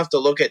don't have to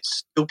look at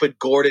stupid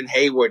Gordon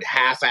Hayward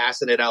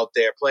half-assing it out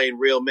there playing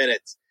real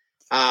minutes.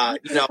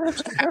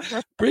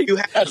 Bring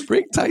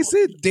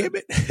Tyson, damn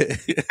it.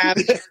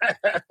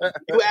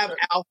 You have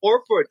Al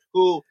Horford,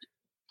 who,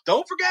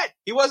 don't forget,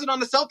 he wasn't on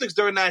the Celtics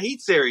during that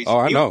Heat series. Oh,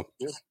 I know.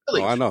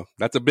 I know.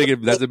 That's a big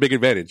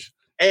advantage.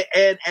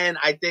 And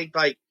I think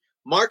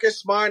Marcus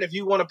Smart, if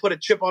you want to put a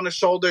chip on the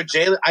shoulder,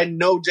 I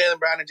know Jaylen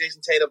Brown and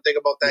Jason Tatum think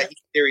about that Heat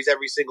series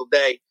every single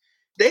day.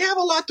 They have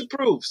a lot to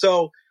prove.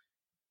 So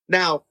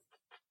now,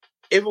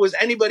 if it was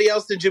anybody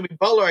else than Jimmy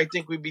Butler, I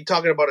think we'd be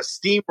talking about a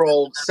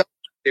steamroll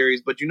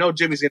series. But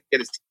Jimmy's going to get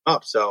his team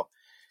up. So,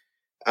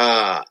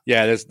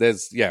 there's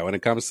when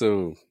it comes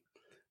to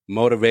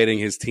motivating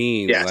his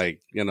team,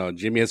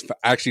 Jimmy has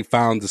actually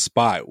found the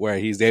spot where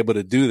he's able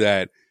to do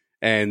that.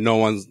 And no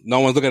one's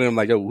looking at him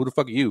like, yo, who the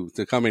fuck are you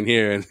to come in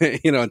here and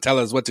and tell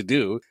us what to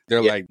do?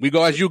 They're like, we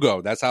go as you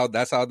go. That's how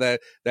that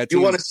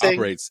team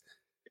operates.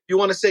 If you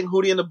want to sing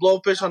Hootie and the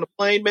Blowfish on the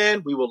plane,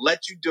 man, we will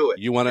let you do it.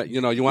 You want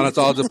us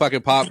all to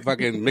fucking pop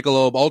fucking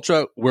Michelob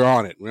Ultra? We're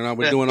on it.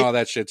 We're doing all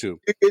that shit too.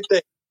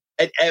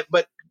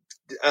 But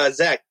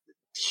Zach,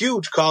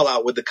 huge call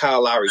out with the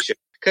Kyle Lowry shit,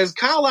 because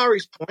Kyle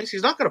Lowry's points,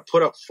 he's not going to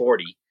put up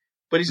 40,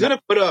 but he's going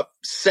to put up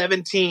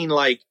 17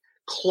 like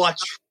clutch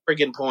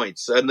friggin'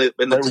 points. And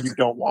when you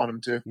don't want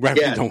him to. Right,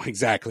 you don't,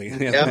 exactly.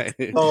 Yeah.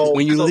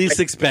 When you least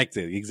expect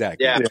it,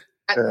 exactly. Yeah.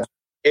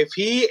 If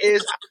he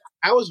is,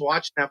 I was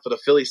watching that for the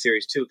Philly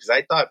series too, because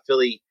I thought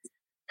Philly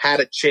had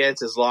a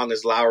chance as long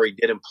as Lowry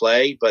didn't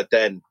play, but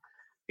then,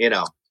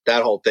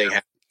 that whole thing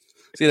happened.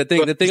 See,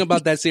 the thing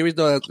about that series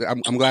though,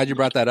 I'm glad you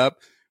brought that up.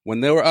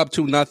 When they were up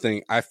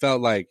 2-0, I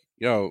felt like,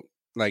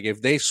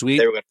 if they sweep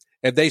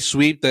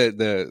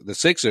the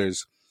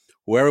Sixers,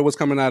 whoever was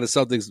coming out of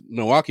Celtics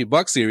Milwaukee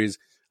Bucks series,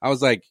 I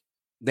was like,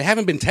 they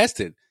haven't been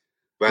tested.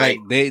 Right.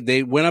 Like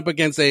they went up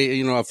against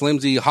a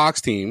flimsy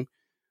Hawks team.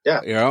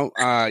 Yeah.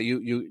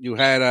 You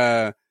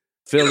had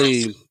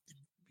Philly.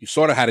 You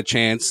sort of had a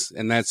chance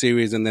in that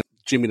series, and then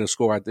Jimmy to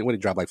score. I think he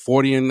dropped like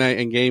 40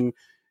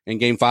 in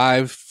game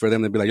 5 for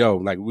them to be like, yo,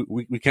 like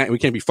we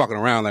can't be fucking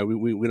around. Like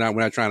we're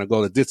not trying to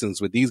go the distance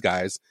with these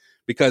guys,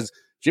 because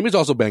Jimmy's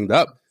also banged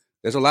up.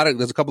 There's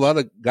a couple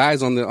other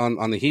guys on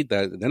the Heat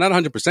that they're not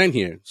 100%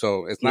 here.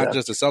 So it's not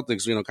just the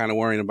Celtics, kind of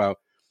worrying about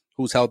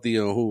who's healthy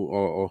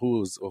or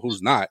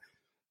who's not.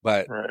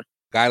 But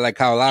guy like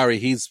Kyle Lowry,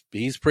 he's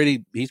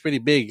pretty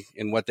big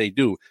in what they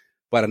do.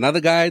 But another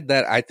guy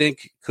that I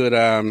think could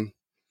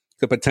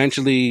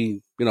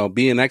potentially,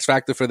 be an X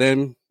factor for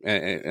them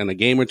in a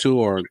game or two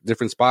or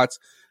different spots,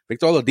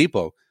 Victor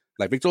Oladipo.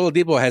 Like Victor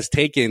Oladipo has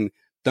taken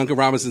Duncan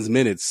Robinson's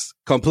minutes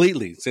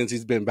completely since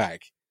he's been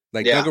back.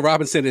 Like Duncan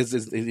Robinson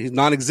he's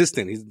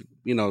non-existent. He's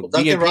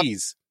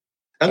DNPs.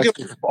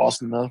 Duncan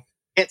Boston though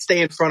can't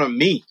stay in front of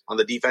me on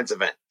the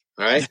defensive end.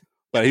 All right.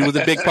 But he was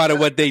a big part of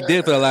what they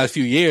did for the last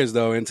few years,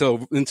 though, until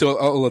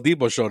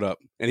Oladipo showed up,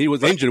 and he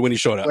was injured when he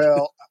showed up.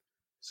 Well,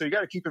 so you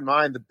got to keep in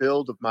mind the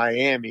build of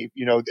Miami.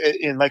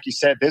 And like you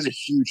said, there's a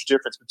huge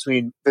difference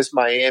between this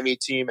Miami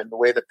team and the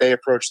way that they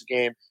approach the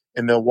game,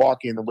 and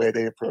Milwaukee and the way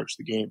they approach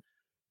the game.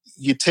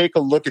 You take a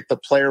look at the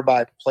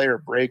player-by-player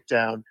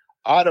breakdown.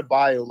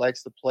 Adebayo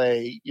likes to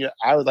play.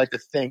 I would like to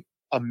think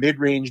a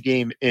mid-range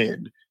game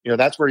in.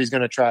 That's where he's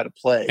going to try to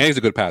play. And he's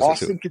a good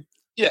passer too.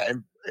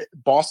 And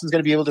Boston's going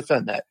to be able to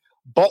defend that.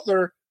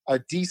 Butler, a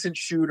decent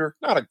shooter,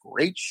 not a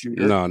great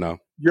shooter. No.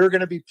 You're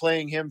going to be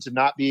playing him to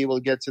not be able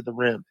to get to the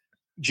rim.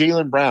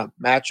 Jaylen Brown,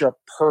 matchup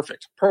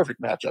perfect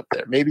matchup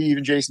there. Maybe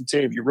even Jason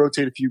Tatum. You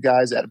rotate a few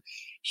guys at him.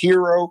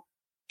 Hero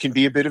can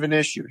be a bit of an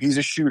issue. He's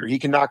a shooter. He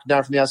can knock it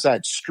down from the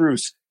outside.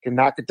 Strus can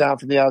knock it down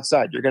from the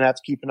outside. You're going to have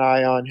to keep an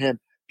eye on him.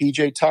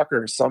 PJ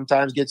Tucker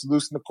sometimes gets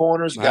loose in the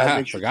corners.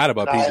 Forgot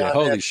about PJ.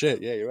 Holy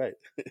shit. Yeah, you're right.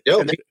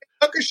 Yo,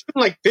 Tucker's shooting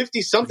like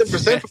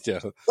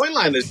 50-something% from point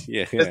line this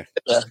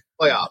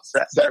playoffs.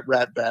 That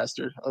rat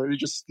bastard. He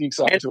just sneaks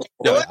up to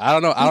him. I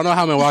don't know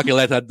how Milwaukee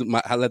let that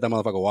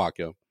motherfucker walk,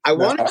 yo. I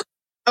wanted to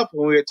up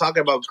when we were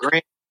talking about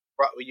Grant.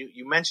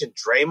 You mentioned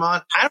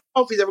Draymond. I don't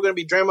know if he's ever going to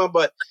be Draymond,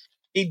 but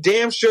he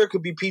damn sure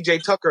could be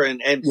PJ Tucker and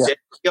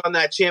be on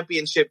that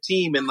championship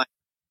team and like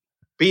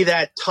be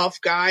that tough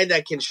guy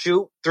that can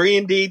shoot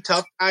 3-and-D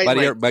tough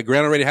guy. But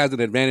Grant already has an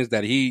advantage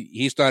that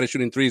he started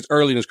shooting threes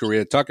early in his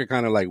career. Tucker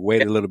kind of like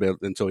waited a little bit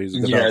until he's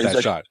developed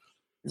that shot.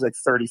 He's like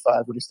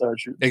 35 when he started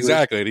shooting.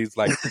 Exactly. And he's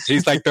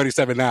like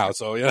 37 now.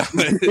 So it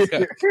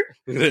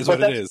is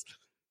what it is.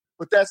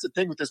 But that's the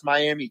thing with this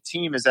Miami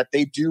team is that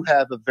they do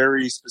have a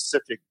very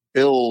specific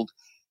build.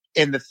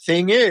 And the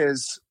thing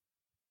is,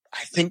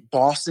 I think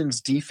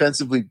Boston's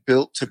defensively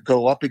built to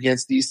go up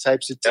against these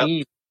types of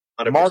teams.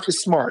 100%.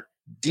 Marcus Smart,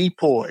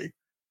 Depoy,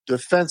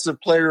 Defensive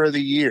Player of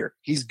the Year.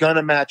 He's going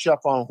to match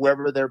up on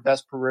whoever their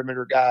best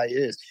perimeter guy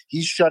is.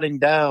 He's shutting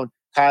down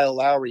Kyle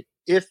Lowry,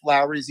 if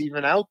Lowry's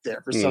even out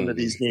there for some of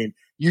these games.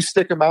 You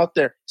stick him out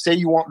there. Say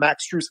you want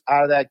Max Strus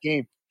out of that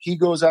game. He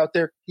goes out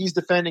there. He's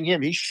defending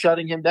him. He's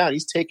shutting him down.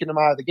 He's taking him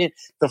out of the game.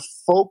 The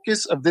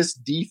focus of this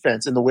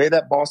defense and the way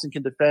that Boston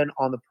can defend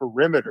on the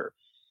perimeter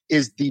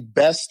is the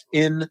best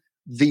in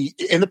the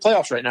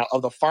playoffs right now.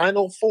 Of the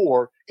final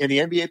four in the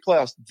NBA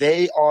playoffs,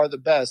 they are the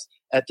best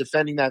at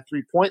defending that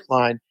 3-point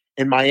line.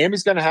 And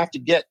Miami's going to have to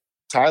get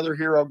Tyler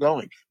Hero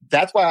going.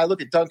 That's why I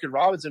look at Duncan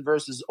Robinson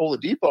versus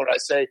Oladipo and I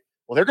say,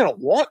 well, they're going to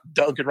want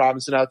Duncan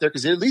Robinson out there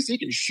because at least he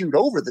can shoot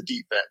over the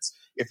defense.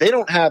 If they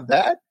don't have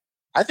that,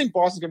 I think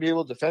Boston's going to be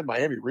able to defend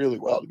Miami really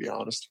well, to be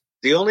honest.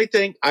 The only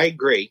thing, I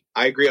agree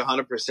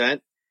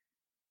 100%.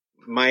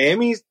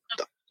 Miami's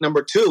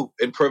number 2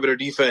 in perimeter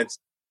defense.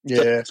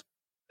 Yeah.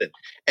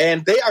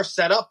 And they are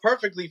set up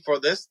perfectly for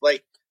this,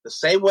 like the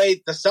same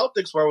way the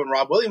Celtics were when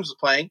Rob Williams was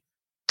playing.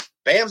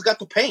 Bam's got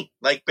the paint.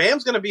 Like,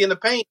 Bam's going to be in the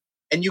paint,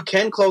 and you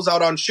can close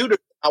out on shooters.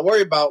 Not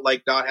worry about,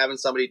 like, not having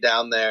somebody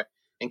down there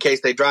in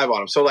case they drive on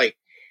them. So, like,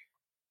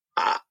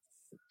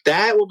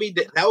 that will be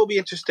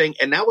interesting.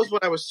 And that was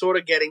what I was sort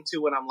of getting to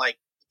when I'm like,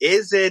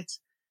 is it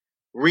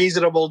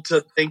reasonable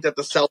to think that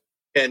the Celtics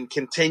can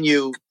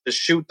continue to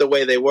shoot the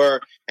way they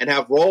were and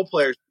have role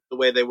players the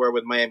way they were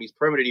with Miami's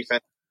perimeter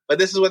defense? But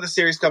this is what the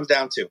series comes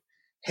down to.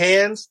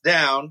 Hands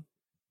down.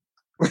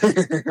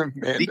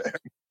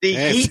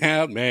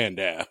 Man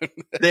down.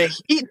 The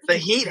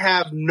Heat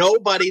have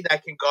nobody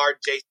that can guard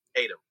Jason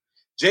Tatum.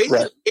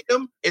 Jason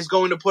Tatum is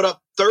going to put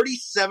up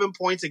 37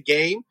 points a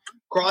game.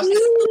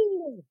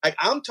 Like,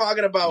 I'm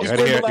talking about. You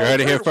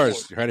heard it here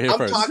first. He's going to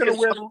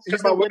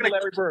win the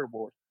Larry Bird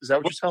Award. Is that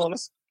what you're telling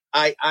us?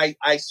 I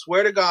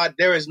swear to God,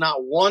 there is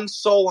not one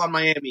soul on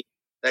Miami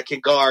that can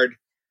guard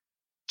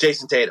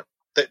Jason Tatum.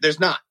 There's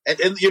not.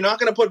 And you're not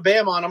going to put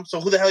Bam on him, so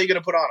who the hell are you going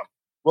to put on him?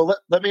 Well,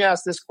 let me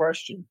ask this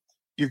question.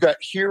 You've got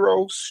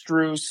Hero,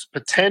 Strus,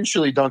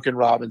 potentially Duncan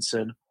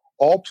Robinson,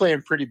 all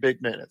playing pretty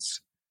big minutes.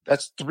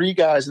 That's 3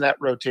 guys in that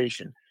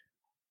rotation.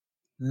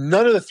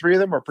 None of the 3 of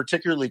them are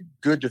particularly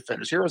good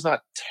defenders. Hero's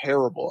not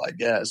terrible, I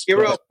guess.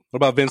 What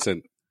about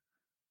Vincent?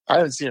 I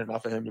haven't seen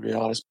enough of him, to be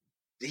honest.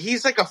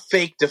 He's like a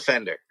fake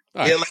defender.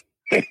 Right.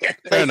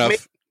 Fair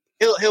enough.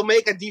 He'll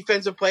make a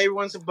defensive play every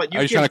once in a while. But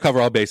you're trying to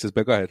cover all bases,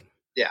 but go ahead.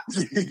 Yeah.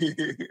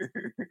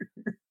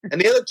 And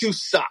the other 2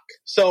 suck.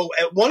 So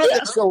at one of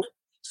them.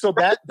 So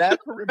that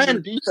perimeter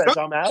defense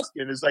I'm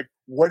asking is like,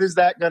 what is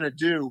that going to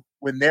do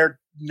when they're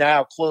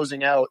now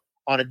closing out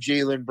on a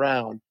Jaylen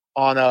Brown,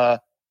 on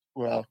a,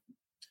 well,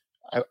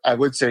 I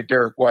would say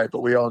Derek White,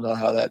 but we all know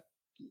how that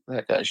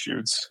guy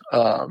shoots.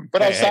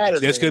 But outside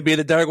of this could be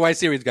the Derek White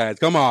series, guys.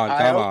 Come on.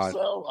 I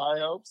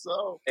hope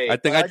so. Hey, I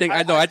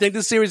think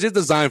this series is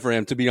designed for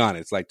him, to be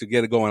honest, like to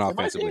get it going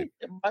offensively.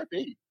 It might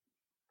be.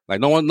 Like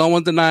no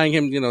one's denying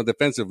him,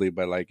 defensively,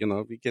 but like,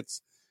 if he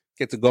gets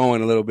it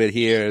going a little bit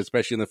here,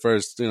 especially in the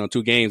first,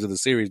 2 games of the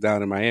series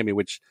down in Miami,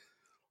 which,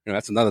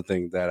 that's another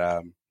thing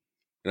that,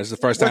 this is the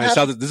first time the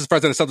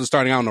Celtics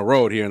starting out on the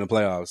road here in the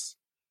playoffs.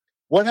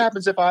 What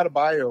happens if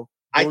Adebayo?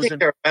 I think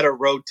they're a better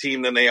road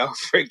team than they are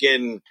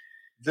freaking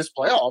this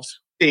playoffs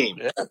team.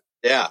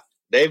 Yeah.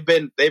 They've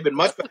been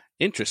much better.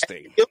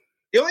 Interesting.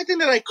 The only thing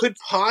that I could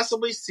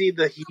possibly see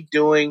the Heat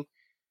doing,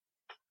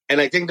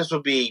 and I think this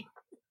would be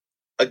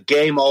a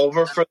game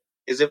over for,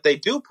 is if they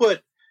do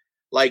put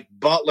like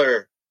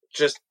Butler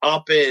just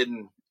up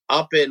in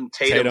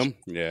Tatum.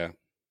 Yeah.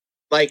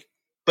 Like,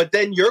 but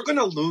then you're going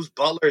to lose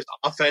Butler's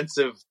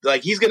offensive.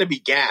 Like, he's going to be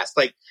gassed.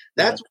 Like,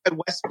 that's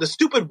why the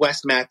stupid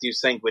Wes Matthews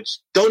thing, which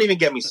don't even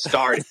get me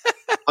started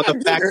on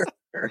the fact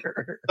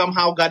that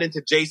somehow got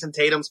into Jason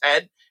Tatum's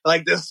head.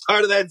 Like, the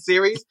start of that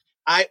series,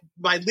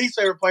 my least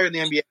favorite player in the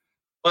NBA.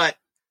 But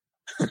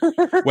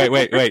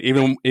wait,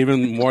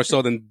 even more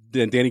so than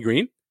Danny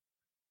Green?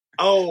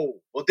 Oh,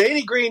 well,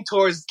 Danny Green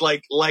tore his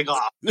leg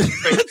off.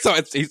 So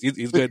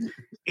he's good.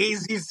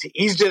 He's just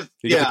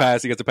he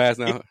gets a pass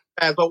now.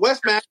 But Wes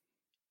Matthews,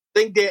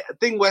 I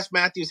think Wes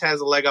Matthews has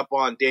a leg up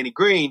on Danny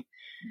Green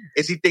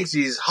is he thinks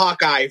he's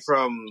Hawkeye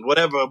from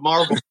whatever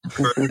Marvel.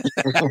 2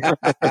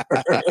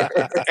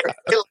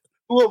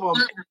 of them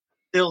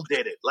still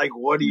did it. Like,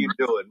 what are you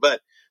doing?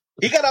 But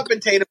he got up in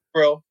Tatum's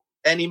grill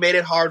and he made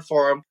it hard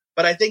for him.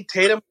 But I think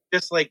Tatum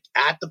just like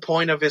at the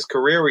point of his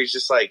career where he's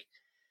just like,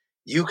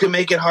 you can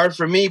make it hard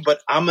for me,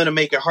 but I'm going to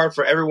make it hard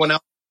for everyone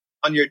else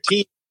on your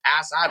team.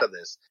 Ass out of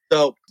this.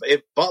 So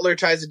if Butler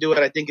tries to do it,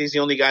 I think he's the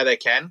only guy that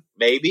can,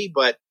 maybe,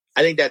 but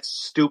I think that's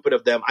stupid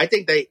of them. I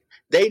think they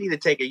need to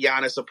take a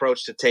Giannis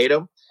approach to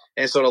Tatum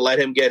and sort of let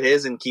him get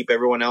his and keep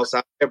everyone else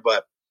out there,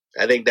 but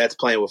I think that's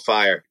playing with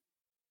fire.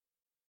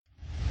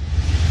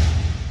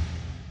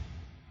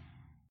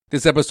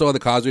 This episode of the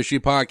Causeway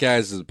Street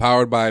Podcast is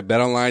powered by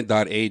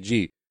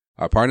BetOnline.ag.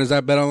 Our partners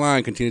at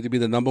BetOnline continue to be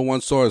the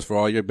 #1 source for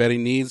all your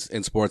betting needs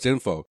and sports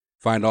info.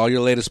 Find all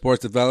your latest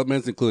sports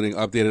developments, including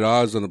updated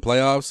odds on the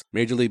playoffs,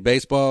 Major League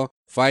Baseball,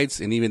 fights,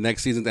 and even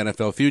next season's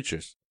NFL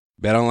futures.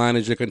 BetOnline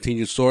is your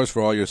continued source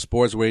for all your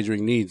sports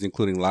wagering needs,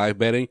 including live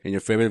betting and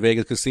your favorite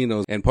Vegas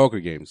casinos and poker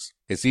games.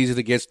 It's easy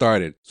to get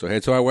started, so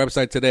head to our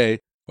website today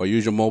or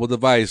use your mobile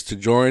device to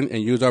join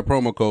and use our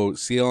promo code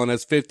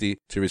CLNS50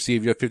 to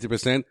receive your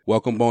 50%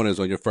 welcome bonus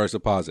on your first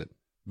deposit.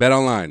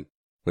 BetOnline,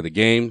 where the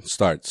game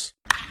starts.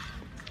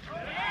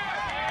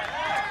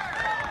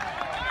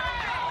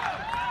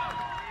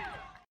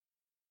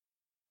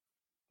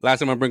 Last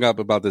time I bring up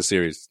about this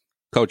series,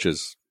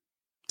 coaches,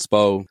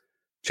 Spo,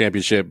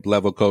 championship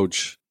level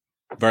coach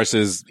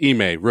versus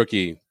Ime,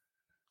 rookie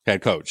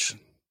head coach.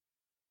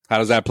 How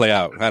does that play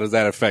out? How does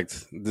that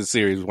affect the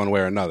series one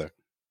way or another?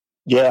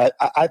 Yeah,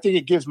 I think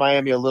it gives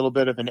Miami a little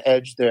bit of an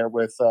edge there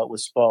with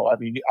Spo. I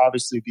mean,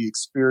 obviously the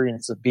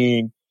experience of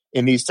being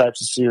in these types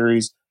of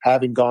series,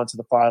 having gone to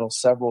the finals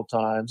several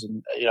times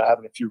and,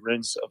 having a few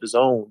rings of his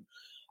own.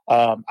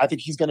 I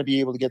think he's going to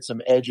be able to get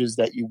some edges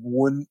that you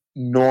wouldn't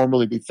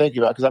normally be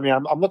thinking about. Because, I mean,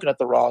 I'm looking at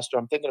the roster.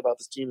 I'm thinking about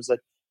this team. It's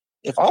like,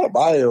 if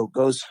Adebayo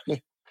goes –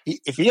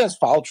 if he has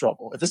foul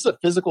trouble, if this is a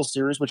physical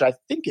series, which I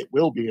think it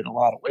will be in a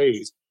lot of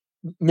ways,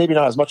 maybe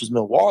not as much as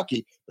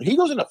Milwaukee, but he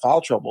goes into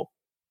foul trouble,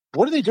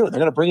 what are they doing?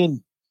 They're going to bring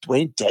in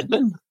Dwayne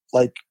Dedman?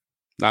 Like,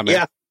 nah, man.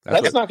 yeah,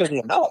 that's not going to be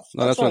enough.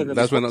 No,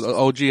 that's when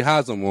OG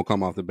Haslam will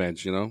come off the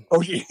bench, you know?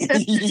 Oh,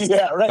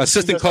 yeah, right.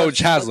 Assistant coach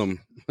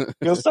Haslam.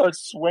 He'll start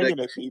swinging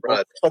at people,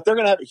 but they're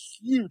going to have a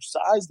huge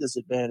size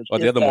disadvantage.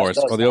 The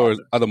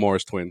other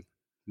Morris twin,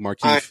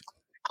 Markieff.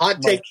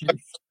 Hot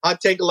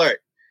take alert.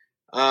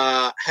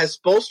 Has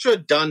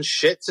Spoelstra done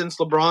shit since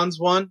LeBron's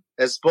won?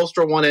 Has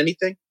Spoelstra won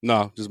anything?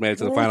 No, just made it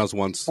to the finals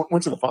once.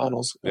 Went to the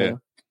finals. Yeah.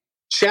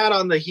 Chat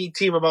on the Heat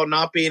team about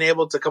not being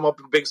able to come up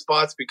in big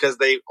spots because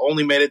they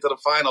only made it to the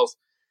finals.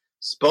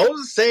 Spo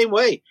the same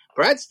way.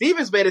 Brad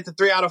Stevens made it to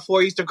 3 out of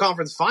 4 Eastern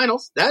Conference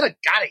Finals. That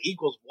gotta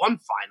equals 1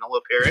 final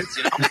appearance,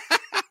 you know.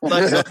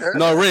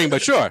 No ring,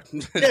 but sure.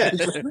 Yeah.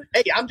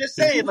 Hey, I'm just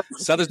saying.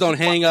 Celtics don't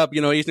hang up,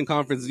 Eastern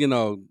Conference,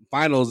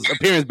 finals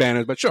appearance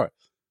banners, but sure.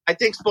 I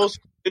think Spo's a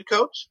good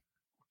coach.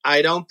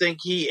 I don't think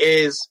he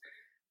is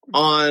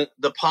on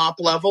the Pop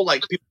level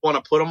like people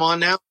want to put him on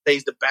now.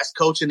 He's the best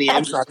coach in the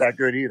NBA. Not that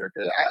good either.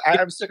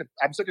 I'm sick of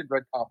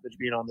Greg Popovich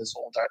being on this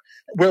whole time.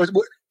 Where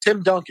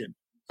Tim Duncan?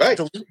 Right.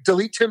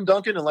 Delete Tim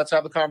Duncan and let's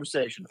have the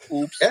conversation.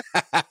 Oops. Yeah.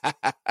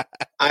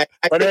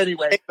 But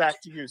anyway,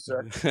 back to you,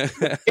 sir.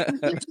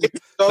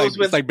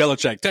 It's like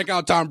Belichick. Take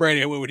out Tom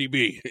Brady. Where would he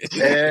be?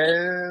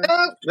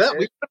 Up.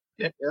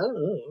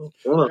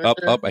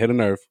 I hit a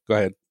nerve. Go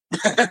ahead.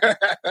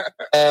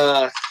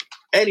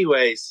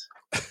 Anyways,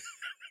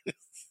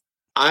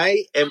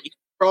 I am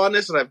on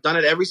this, and I've done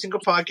it every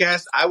single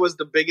podcast. I was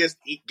the biggest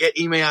get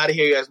Ime out of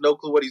here. He has no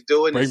clue what he's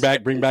doing. Bring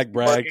back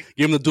Brad.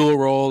 Give him the dual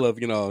role of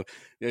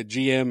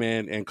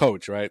GM and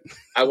coach, right?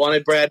 I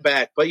wanted Brad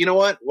back, but you know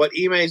what? What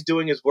Ime is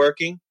doing is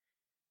working.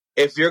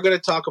 If you're going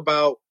to talk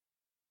about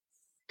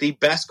the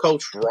best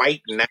coach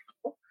right now,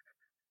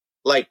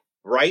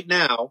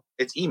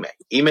 it's Ime.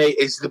 Ime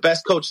is the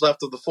best coach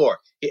left of the 4.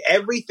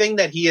 Everything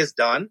that he has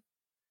done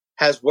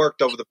has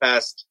worked over the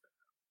past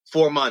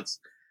 4 months.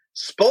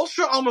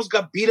 Spoelstra almost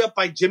got beat up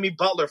by Jimmy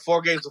Butler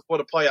 4 games before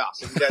the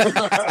playoffs.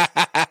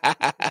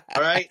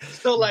 All right.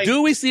 So,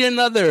 do we see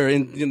another,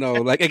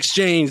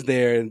 exchange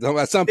there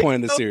at some point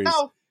in the series?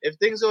 If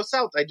things go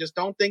south, I just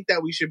don't think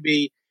that we should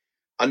be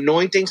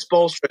anointing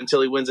Spoelstra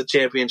until he wins a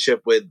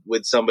championship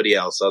with somebody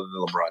else other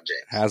than LeBron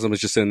James. Haslam is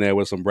just sitting there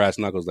with some brass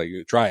knuckles, like,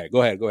 try it.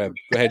 Go ahead,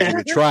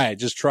 Jimmy. Try it.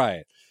 Just try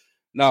it.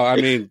 No, I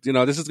mean,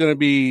 this is going to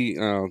be.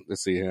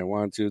 Let's see here.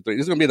 1, 2, 3.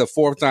 This is going to be the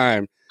 4th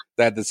time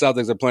that the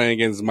Celtics are playing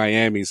against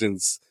Miami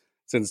since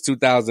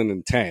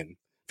 2010.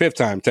 5th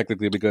time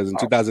technically, because in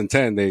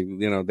 2010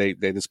 they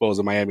disposed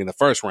of Miami in the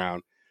first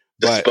round.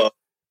 But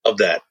of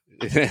that,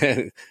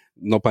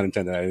 no pun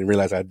intended. I didn't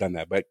realize I had done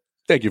that, but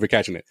thank you for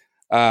catching it.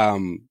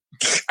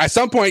 At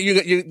some point,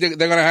 they're going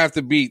to have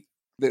to beat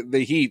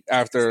the Heat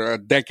after a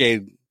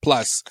decade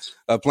plus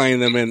of playing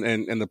them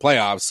in the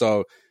playoffs.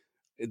 So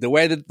the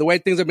way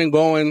things have been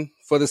going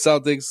for the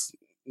Celtics,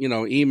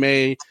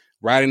 Ime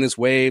riding this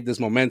wave, this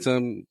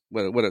momentum.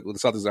 What the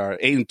Celtics are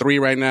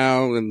 8-3 right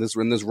now in this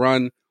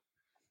run.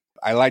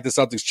 I like the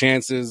Celtics'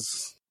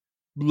 chances.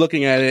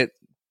 Looking at it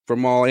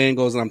from all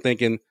angles, and I'm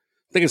thinking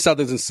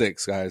Celtics in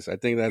 6, guys. I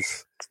think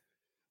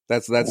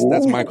that's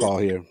my call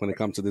here when it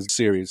comes to this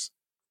series.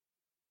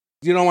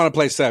 You don't want to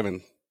play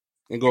 7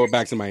 and go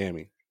back to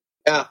Miami.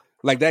 Yeah,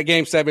 like that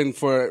game 7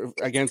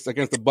 against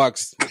the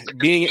Bucks,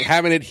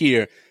 having it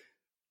here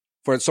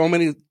for so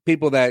many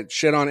people that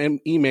shit on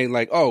Ime,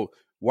 like, oh,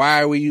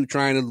 why were you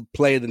trying to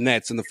play the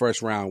Nets in the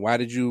first round? Why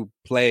did you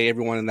play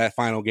everyone in that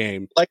final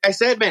game? Like I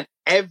said, man,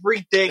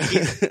 everything.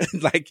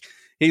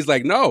 He's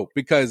like, no,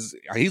 because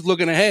he's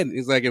looking ahead.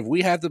 He's like, if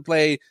we have to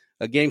play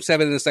a game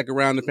 7 in the second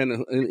round,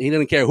 he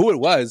didn't care who it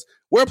was.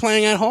 We're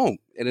playing at home,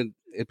 and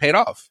it paid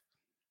off.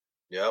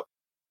 Yep.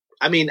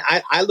 I mean,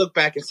 I look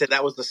back and said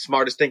that was the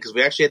smartest thing because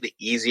we actually had the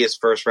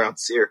easiest first round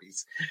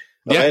series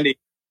of any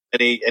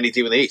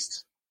team in the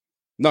East.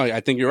 No, I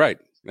think you're right.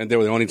 And they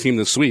were the only team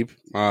to sweep.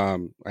 I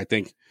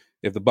think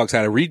if the Bucks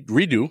had a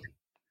redo,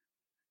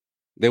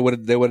 they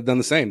would have done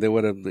the same. They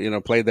would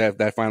have played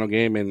that final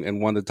game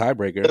and won the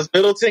tiebreaker. Does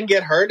Middleton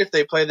get hurt if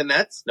they play the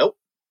Nets? Nope.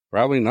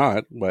 Probably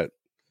not. But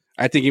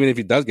I think even if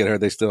he does get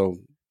hurt, they still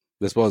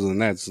dispose of the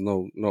Nets.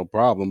 No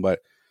problem. But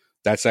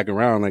that second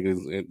round,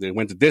 they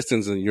went the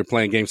distance, and you're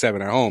playing Game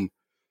 7 at home.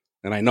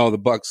 And I know the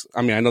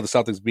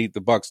Celtics beat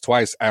the Bucks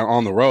twice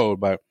on the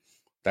road, but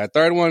that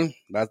third one,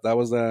 that's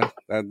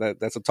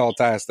a tall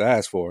task to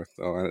ask for.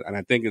 So, and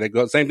I think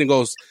same thing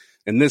goes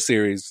in this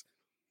series.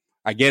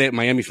 I get it.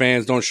 Miami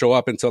fans don't show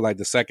up until like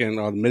the second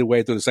or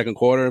midway through the second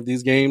quarter of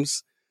these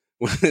games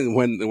when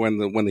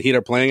the Heat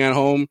are playing at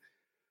home.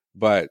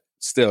 But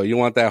still, you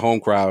want that home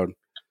crowd.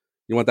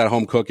 You want that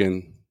home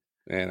cooking.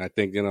 And I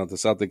think, the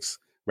Celtics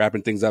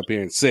wrapping things up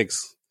here in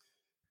 6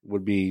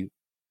 would be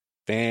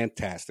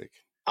fantastic.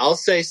 I'll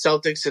say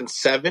Celtics in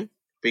 7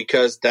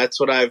 because that's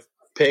what I've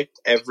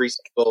picked every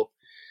single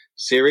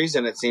series,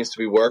 and it seems to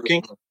be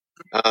working.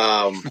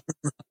 But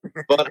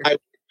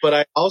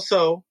I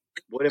also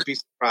wouldn't be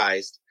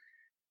surprised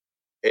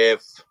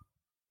if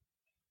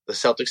the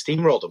Celtics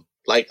steamrolled them.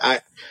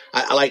 I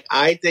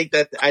think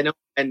that I know,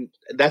 and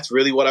that's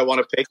really what I want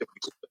to pick if we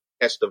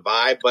catch the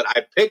vibe. But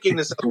I'm picking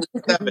the Celtics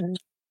 7.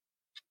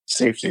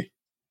 Safety.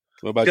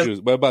 What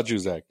about you,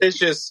 Zach? It's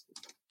just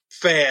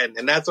fan,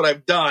 and that's what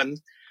I've done.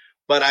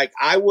 But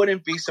I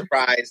wouldn't be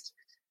surprised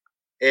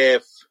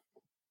if,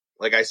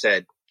 like I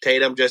said,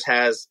 Tatum just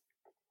has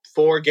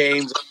 4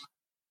 games,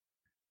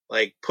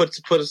 like puts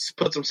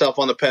himself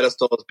on the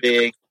pedestal as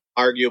being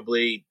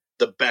arguably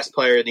the best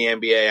player in the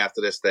NBA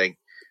after this thing,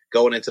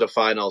 going into the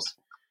finals.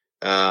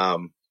 I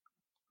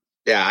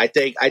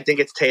think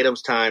it's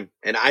Tatum's time,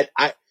 and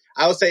I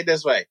will say it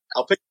this way: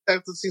 I'll pick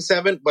Celtics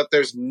 7, but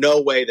there's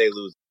no way they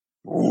lose.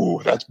 Ooh,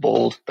 that's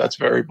bold. That's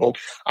very bold.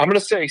 I'm going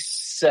to say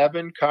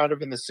 7, kind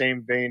of in the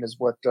same vein as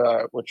what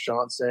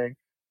Sean's saying.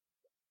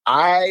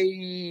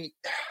 I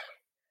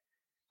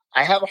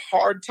have a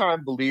hard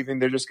time believing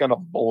they're just going to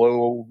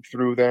blow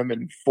through them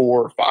in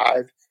 4 or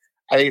 5.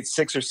 I think it's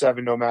 6 or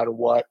 7 no matter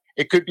what.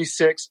 It could be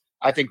 6.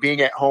 I think being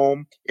at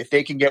home, if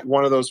they can get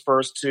one of those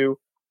first 2,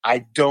 I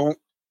don't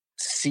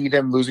see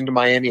them losing to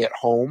Miami at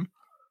home.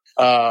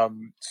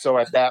 So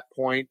at that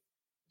point,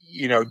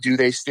 do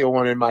they steal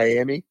one in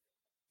Miami?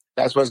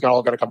 That's what it's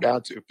all going to come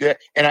down to. Yeah,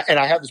 and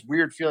I have this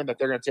weird feeling that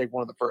they're going to take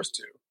one of the first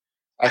 2.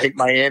 I think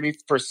Miami,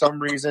 for some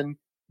reason,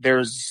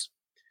 there's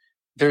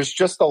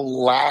just a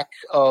lack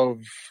of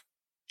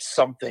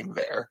something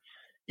there.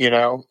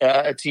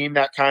 A team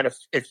that kind of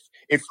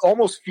it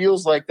almost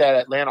feels like that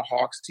Atlanta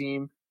Hawks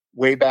team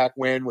way back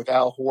when with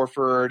Al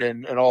Horford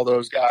and all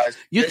those guys.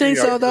 You think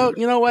so though?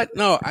 You know what?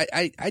 No,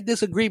 I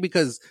disagree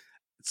because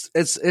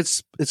it's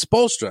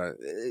Spoelstra.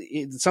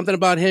 It's something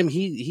about him.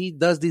 He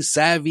does these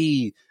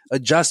savvy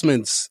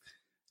adjustments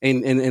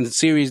in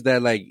series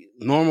that like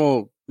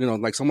normal,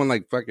 like someone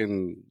like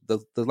fucking the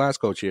last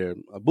coach here,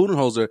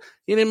 Budenholzer,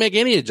 he didn't make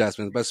any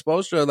adjustments. But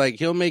Spoelstra, like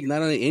he'll make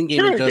not only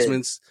in-game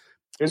adjustments.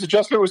 His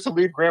adjustment was to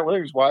leave Grant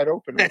Williams wide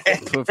open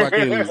for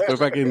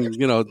fucking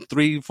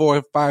 3,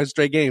 4, 5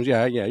 straight games.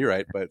 Yeah, you're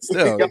right, but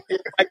still,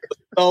 I was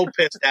so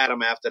pissed at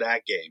him after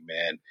that game,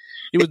 man.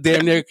 He was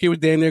damn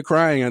near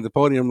crying on the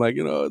podium, like I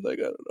don't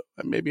know,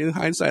 maybe in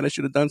hindsight I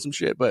should have done some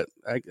shit, but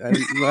I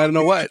don't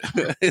know what.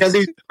 Because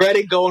he's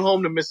ready going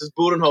home to Mrs.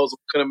 Budenholzer,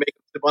 gonna make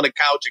him sit on the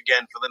couch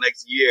again for the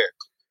next year.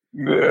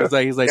 Yeah.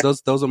 He's like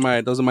those are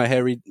my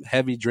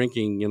heavy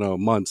drinking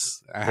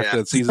months after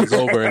the season's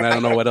over and I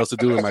don't know what else to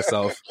do with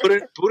myself.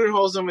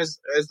 Budenholzer is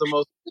the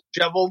most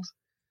disheveled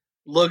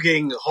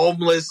looking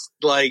homeless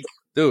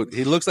dude.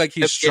 He looks like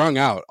he's strung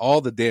out all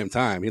the damn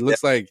time. He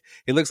looks like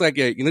he looks like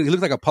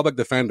a public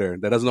defender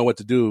that doesn't know what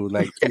to do,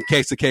 like in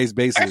case to case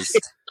basis.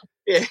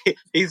 Yeah,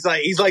 he's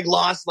like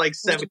lost like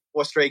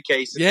 74 straight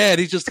cases. Yeah,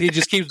 he just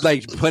keeps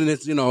like putting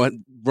his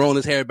rolling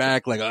his hair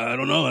back like I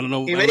don't know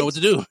what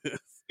to do.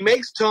 He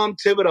makes Tom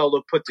Thibodeau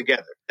look put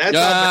together. That's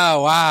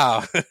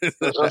wow.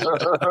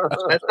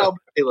 That's how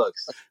he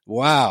looks.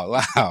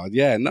 Wow.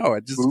 Yeah, no,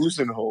 it just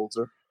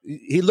Budenholzer.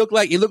 He looked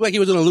like he was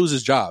going to lose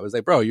his job. It's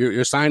like, bro,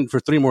 you're signed for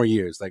 3 more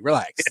years. Like,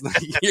 relax.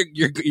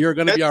 You're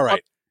going to be all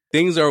right.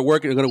 Things are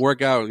going to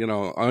work out,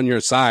 on your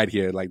side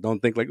here. Like,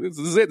 don't think like this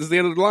is it. This is the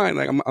end of the line.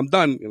 Like, I'm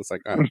done. And it's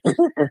like, all right.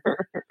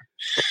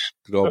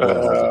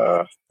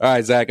 All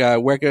right, Zach.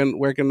 Where can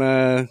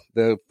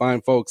the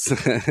fine folks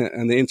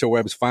and the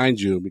interwebs find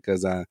you?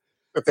 Because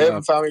if they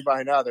haven't found me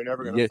by now, they're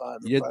never going to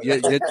find me.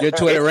 Your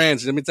Twitter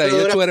rants. Let me tell you,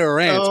 your Twitter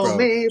rants, bro.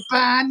 Me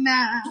by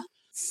now.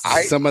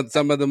 Some of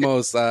the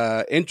most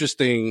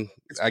interesting,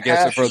 I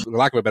guess, for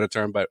lack of a better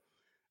term, but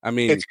I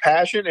mean, it's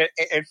passion,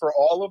 and for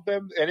all of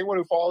them, anyone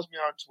who follows me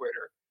on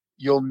Twitter,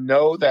 you'll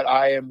know that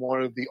I am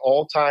one of the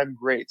all-time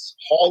greats,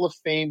 Hall of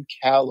Fame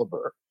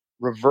caliber,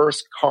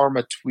 reverse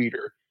karma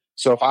tweeter.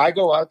 So if I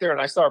go out there and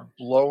I start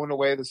blowing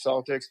away the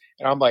Celtics,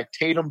 and I'm like,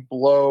 Tatum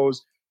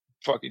blows,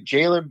 fucking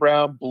Jaylen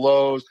Brown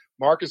blows,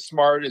 Marcus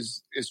Smart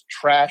is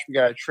trash, we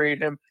got to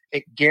trade him,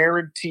 it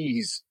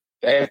guarantees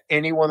that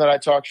anyone that I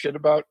talk shit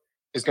about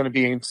is going to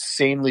be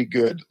insanely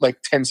good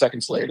like 10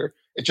 seconds later.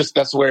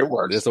 That's the way it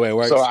works. That's the way it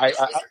works. So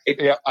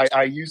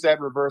I use that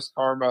reverse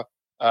karma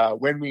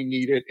when we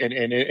need it,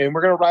 and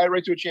we're going to ride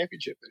right to a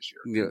championship this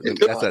year. Yeah,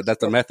 that's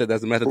the method.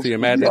 That's the method to your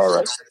madness. All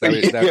right.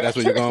 That's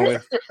what you're going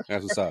with.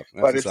 That's what's up.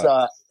 It's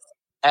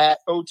at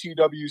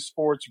OTW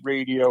Sports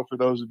Radio for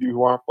those of you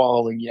who aren't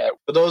following yet.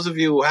 For those of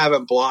you who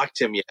haven't blocked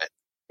him yet.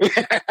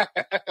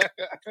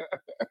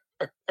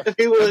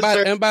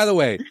 And by the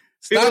way,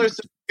 people are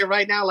sitting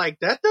right now like,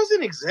 that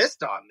doesn't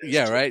exist on this.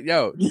 Yeah, right?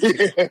 Yo,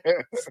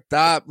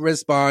 stop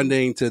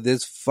responding to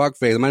this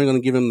fuckface. I'm not even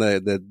going to give him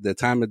the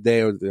time of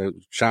day or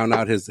shouting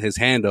out his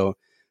handle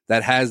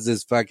that has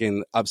this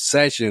fucking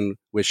obsession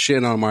with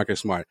shitting on Marcus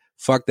Smart.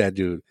 Fuck that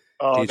dude.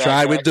 He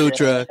tried with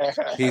Dutra.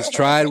 He's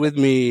tried with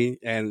me,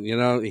 and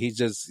he's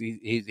just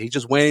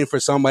waiting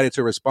for somebody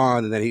to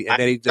respond, and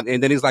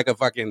then he's like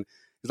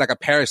a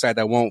parasite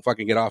that won't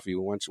fucking get off you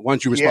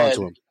once you respond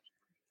to him.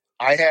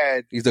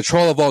 He's the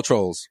troll of all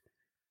trolls.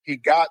 He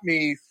got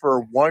me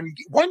for one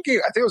game.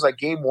 I think it was like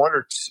game 1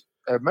 or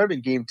 2. It might have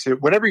been game 2.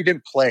 Whenever he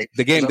didn't play,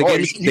 the game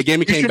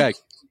he came back.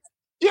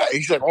 Yeah,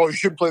 he's like, "Oh, you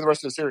shouldn't play the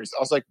rest of the series."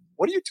 I was like,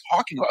 "What are you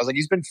talking about?" I was like,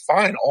 "He's been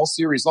fine all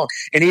series long."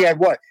 And he had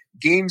what,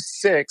 game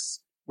 6,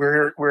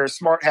 where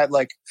Smart had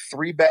like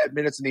 3 bad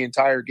minutes in the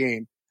entire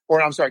game,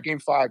 or I'm sorry, game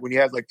 5 when he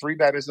had like 3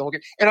 bad minutes in the whole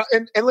game.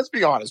 And let's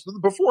be honest,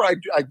 before I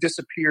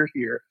disappear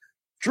here,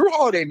 Drew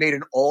Holiday made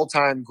an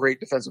all-time great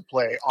defensive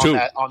play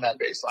on that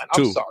baseline.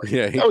 I'm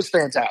sorry, that was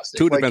fantastic.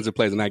 2 defensive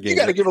plays in that game. You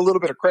got to give a little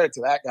bit of credit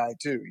to that guy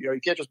too. You know,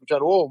 you can't just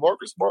pretend, "Oh,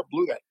 Marcus Smart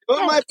blew that."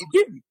 No, he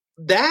didn't.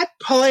 That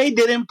play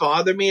didn't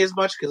bother me as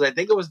much because I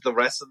think it was the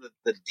rest of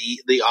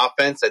the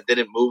offense that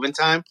didn't move in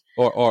time,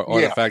 or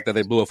the fact that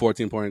they blew a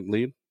 14-point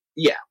lead.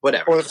 Yeah,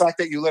 whatever. Or the fact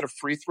that you let a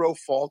free throw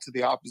fall to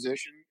the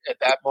opposition at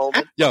that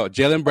moment. Yo,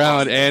 Jaylen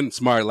Brown and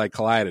Smart like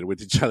collided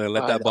with each other and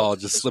let that ball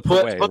just slip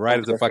away right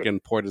into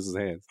fucking Portis'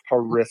 hands.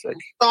 Horrific.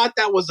 I thought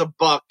that was a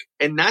buck,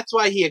 and that's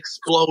why he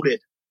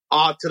exploded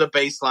off to the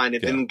baseline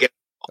and didn't get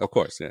the ball. Of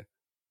course, yeah.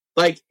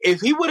 Like,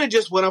 if he would have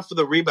just went up for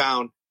the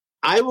rebound,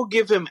 I will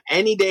give him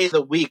any day of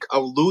the week a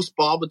loose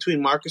ball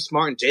between Marcus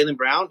Smart and Jaylen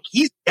Brown.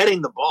 He's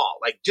getting the ball.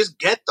 Like, just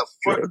get the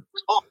fucking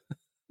ball.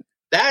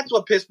 That's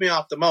what pissed me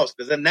off the most.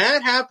 Because then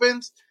that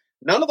happens,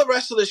 none of the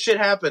rest of the shit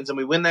happens, and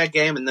we win that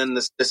game, and then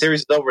the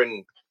series is over.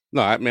 And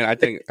no, I mean, I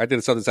think the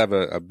Celtics have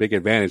a big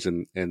advantage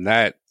in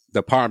that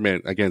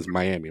department against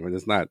Miami. I mean,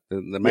 it's not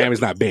the Miami's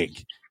not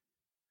big.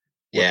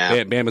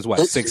 Yeah, Bam is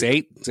what,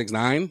 6'8",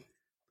 6'9"?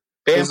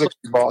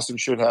 Boston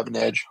should have an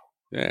edge.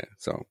 Yeah.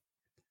 So, all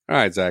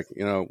right, Zach.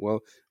 You know,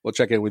 we'll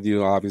check in with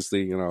you.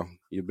 Obviously, you know,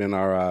 you've been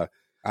our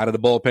out of the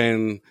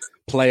bullpen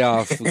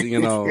playoff. You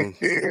know.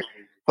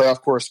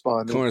 Playoff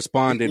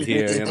correspondent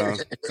here, you know.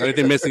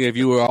 Anything missing if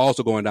you were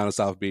also going down to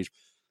South Beach.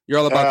 You're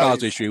all about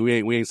College history.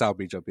 We ain't South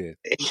Beach up here.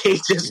 He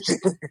just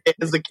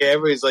has the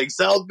camera. He's like,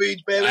 "South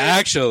Beach, baby."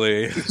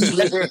 Actually,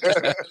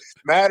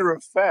 matter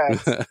of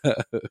fact,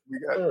 we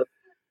got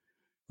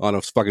on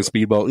a fucking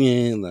speedboat.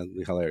 Yeah, that'd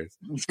be hilarious.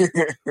 All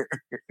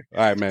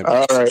right, man.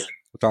 All right,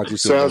 we'll talk to you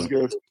soon. Sounds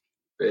good.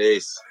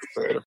 Peace.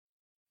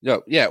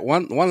 Yo, yeah.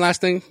 One last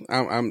thing.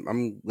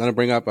 I'm gonna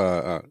bring up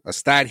a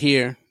stat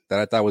here that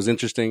I thought was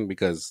interesting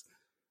because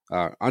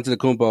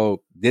Antetokounmpo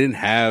didn't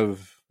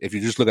have, if you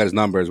just look at his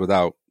numbers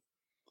without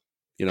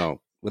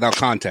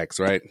context,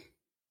 right?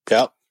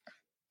 Yep.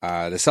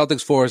 The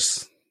Celtics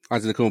forced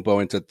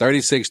Antetokounmpo into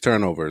 36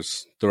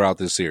 turnovers throughout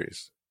this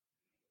series.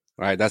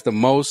 All right, that's the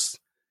most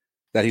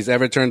that he's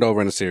ever turned over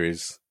in a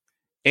series.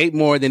 8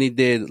 more than he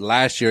did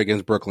last year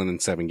against Brooklyn in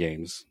 7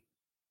 games.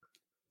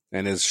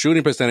 And his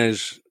shooting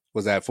percentage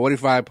was at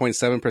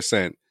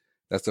 45.7%.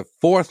 That's the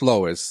 4th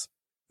lowest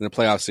in the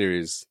playoff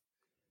series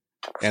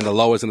and the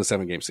lowest in the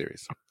 7-game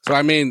series. So,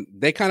 I mean,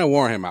 they kind of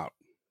wore him out,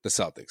 the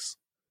Celtics.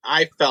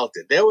 I felt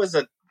it. There was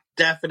a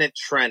definite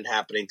trend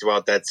happening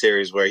throughout that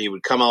series where he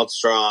would come out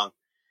strong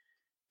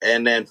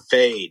and then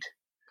fade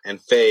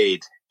and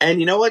fade.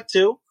 And you know what,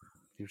 too?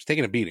 He was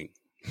taking a beating.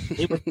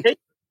 He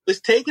was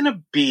taking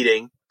a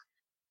beating.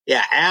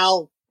 Yeah,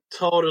 Al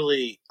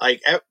totally,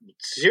 like,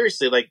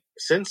 seriously, like,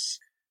 since,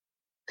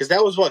 because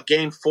that was what,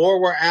 game 4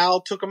 where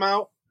Al took him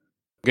out?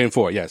 Game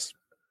 4, yes.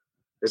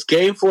 It's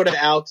game 4 that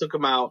Al took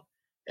him out.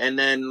 And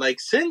then, like,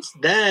 since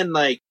then,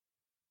 like,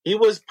 he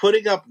was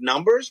putting up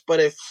numbers,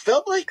 but it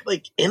felt like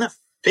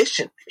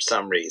inefficient for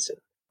some reason.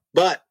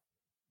 But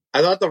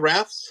I thought the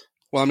refs.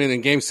 Well, I mean,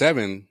 in game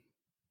 7,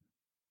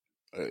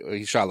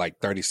 he shot like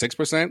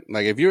 36%.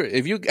 Like if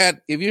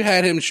you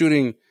had him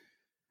shooting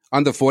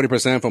under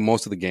 40% for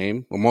most of the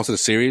game or most of the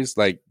series,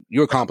 like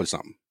you accomplished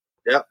something.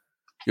 Yep,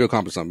 you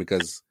accomplished something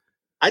because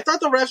I thought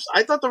the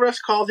refs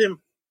called him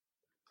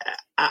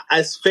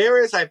as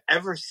fair as I've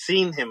ever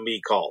seen him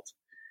be called.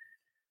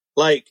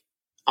 Like,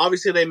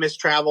 obviously they missed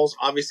travels,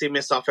 obviously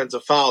missed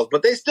offensive fouls,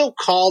 but they still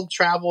called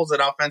travels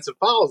and offensive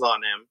fouls on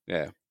him.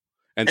 Yeah.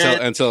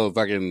 Until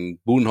fucking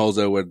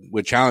Budenholzer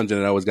would challenge it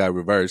and it always got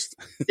reversed.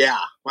 Yeah.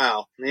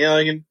 Well, you know,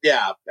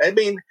 yeah. I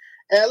mean,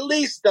 at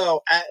least,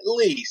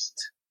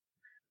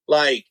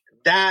 like,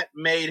 that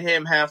made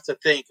him have to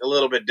think a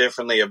little bit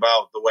differently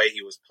about the way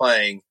he was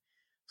playing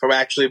from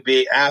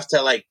actually have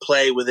to, like,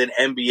 play within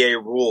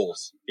NBA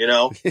rules, you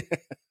know?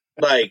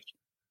 Like,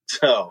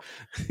 so.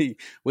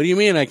 What do you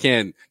mean I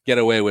can't get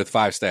away with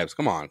 5 steps?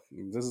 Come on.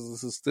 This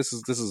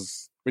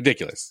is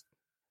ridiculous.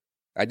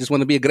 I just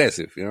want to be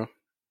aggressive, you know?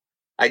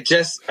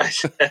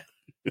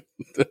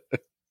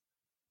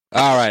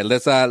 All right,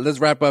 let's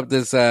wrap up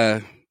this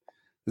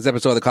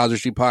episode of the College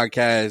Street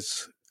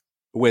Podcast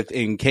with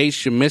In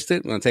Case You Missed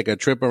It. We're going to take a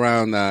trip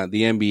around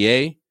the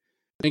NBA.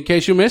 In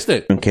case you missed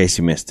it.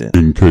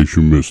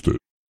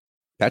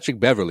 Patrick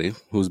Beverley,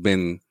 who's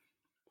been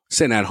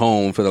sitting at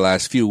home for the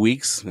last few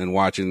weeks and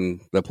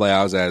watching the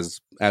playoffs as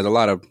a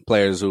lot of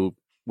players who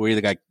were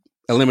either got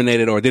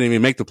eliminated or didn't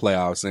even make the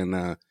playoffs.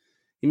 And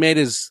he made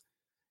his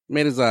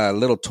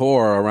little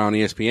tour around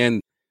ESPN.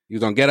 He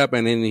was on Get Up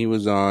and then he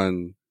was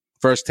on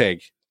First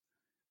Take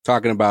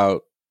talking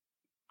about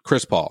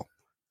Chris Paul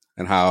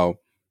and how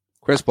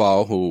Chris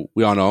Paul, who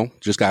we all know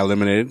just got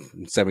eliminated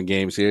in 7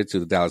 games here to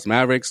the Dallas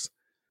Mavericks,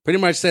 pretty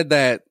much said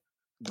that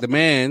the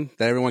man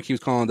that everyone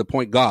keeps calling the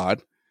point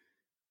guard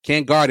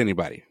can't guard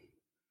anybody.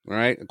 All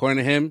right. According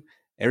to him,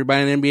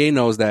 everybody in the NBA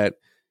knows that.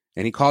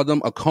 And he called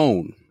them a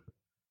cone.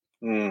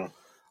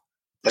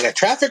 Like a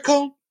traffic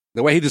cone?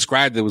 The way he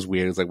described it was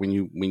weird. It's like when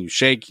you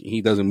shake,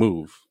 he doesn't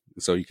move.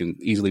 So you can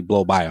easily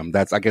blow by him.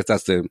 That's what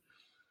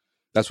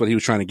he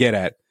was trying to get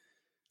at.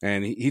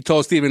 And he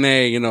told Stephen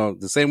A,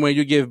 the same way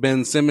you give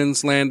Ben Simmons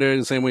slander,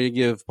 the same way you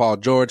give Paul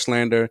George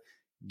slander,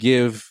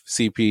 give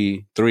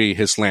CP3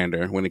 his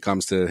slander when it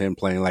comes to him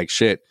playing like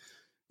shit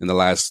in the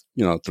last,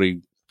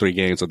 three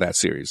games of that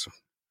series.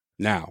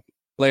 Now,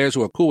 players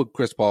who are cool with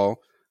Chris Paul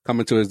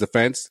coming to his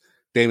defense.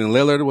 Damian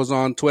Lillard was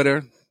on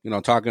Twitter,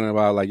 talking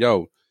about like,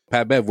 yo,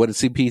 Pat Bev, what did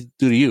CP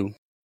do to you?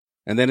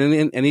 And then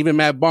and even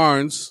Matt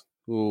Barnes,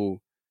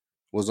 who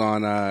was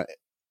on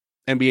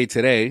NBA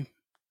Today,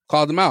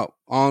 called him out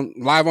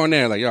live on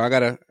there. Like, yo, I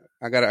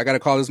gotta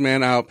call this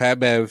man out, Pat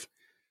Bev,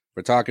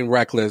 for talking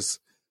reckless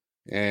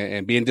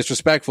and being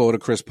disrespectful to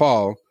Chris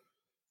Paul,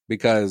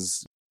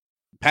 because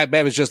Pat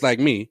Bev is just like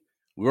me.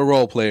 We're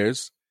role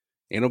players.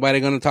 Ain't nobody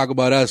gonna talk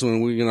about us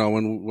when we,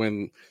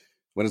 when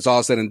it's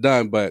all said and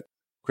done. But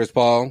Chris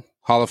Paul,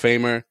 Hall of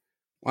Famer,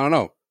 I don't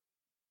know.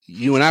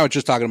 You and I were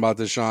just talking about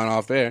this, Sean,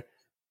 off air.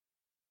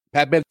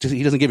 Pat Bev,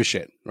 he doesn't give a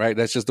shit, right?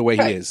 That's just the way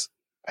he is.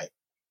 Right.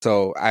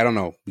 So I don't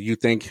know. You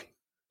think,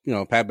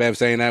 Pat Bev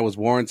saying that was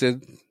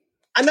warranted?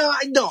 I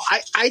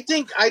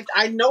think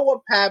I know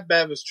what Pat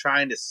Bev is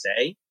trying to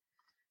say,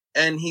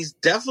 and he's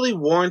definitely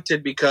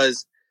warranted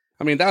because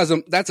I mean that's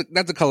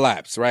a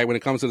collapse, right? When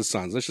it comes to the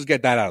Suns, let's just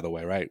get that out of the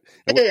way, right?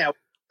 Yeah,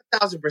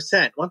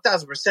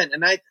 1,000%,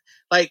 and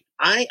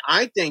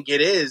I think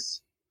it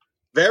is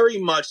very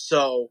much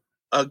so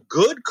a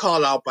good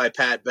call out by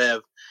Pat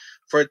Bev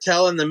for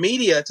telling the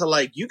media to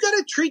like, you got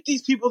to treat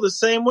these people the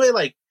same way.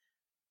 Like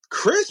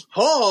Chris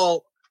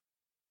Paul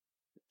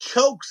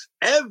chokes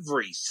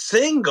every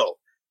single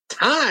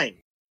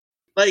time.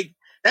 Like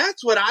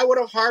that's what I would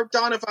have harped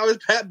on if I was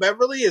Pat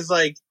Beverly. Is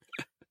like,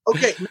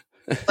 okay,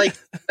 like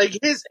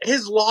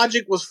his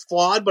logic was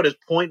flawed, but his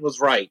point was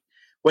right.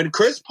 When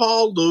Chris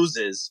Paul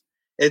loses,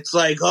 it's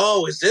like,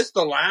 oh, is this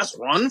the last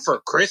run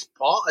for Chris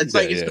Paul? It's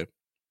it's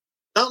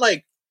not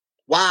like,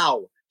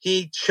 wow,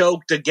 he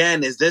choked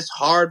again. Is this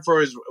hard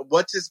for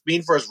what's this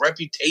mean for his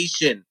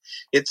reputation?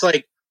 It's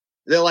like,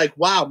 they're like,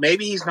 wow,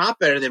 maybe he's not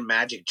better than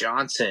Magic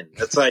Johnson.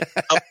 It's like,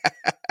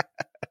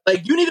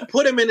 like you need to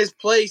put him in his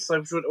place,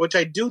 which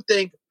I do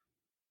think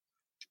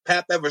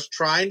Pat Bev was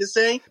trying to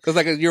say. Because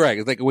like you're right.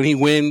 It's like when he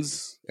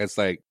wins, it's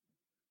like,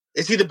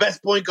 is he the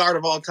best point guard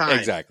of all time?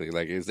 Exactly.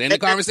 Like it's in the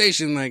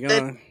conversation. Like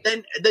then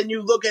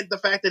you look at the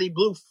fact that he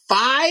blew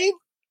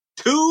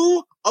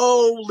 5-2-0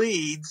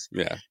 leads.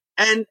 Yeah.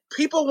 And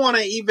people want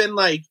to even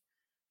like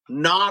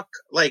knock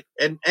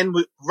and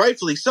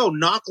rightfully so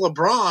knock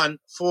LeBron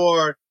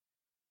for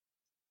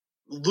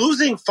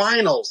losing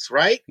finals,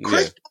 right? Yeah.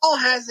 Chris Paul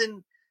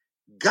hasn't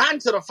gotten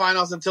to the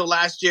finals until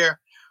last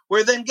year,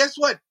 where then guess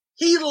what?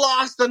 He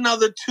lost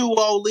another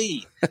 2-0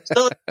 lead.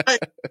 So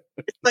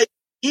it's like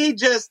he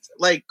just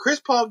like Chris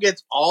Paul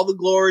gets all the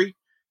glory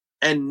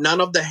and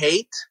none of the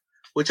hate,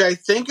 which I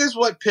think is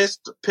what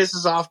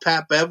pisses off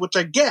Pat Bev, which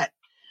I get.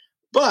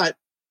 But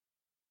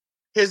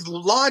his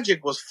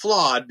logic was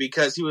flawed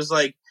because he was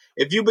like,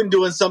 if you've been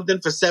doing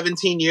something for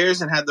 17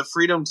 years and had the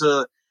freedom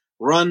to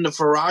run the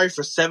Ferrari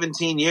for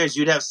 17 years,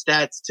 you'd have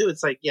stats too.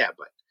 It's like, yeah,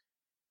 but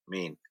I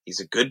mean, he's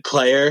a good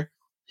player.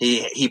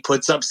 He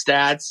puts up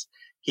stats.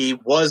 He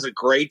was a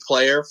great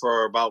player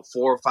for about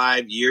 4 or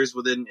 5 years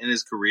in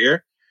his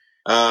career.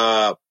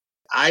 I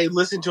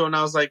listened to him and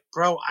I was like,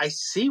 bro, I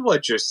see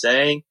what you're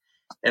saying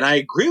and I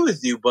agree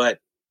with you, but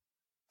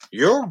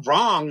you're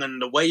wrong in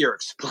the way you're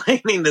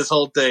explaining this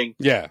whole thing.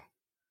 Yeah.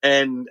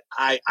 And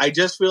I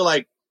just feel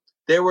like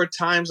there were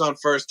times on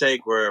First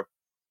Take where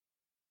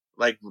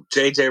like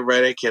JJ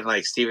Redick and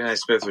like Stephen A.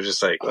 Smith were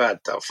just like,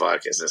 what the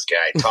fuck is this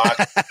guy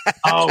talking?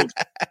 Oh,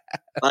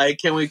 like,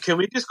 can we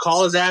just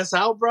call his ass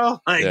out, bro?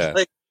 Like, yeah.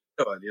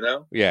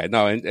 Yeah,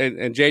 no. And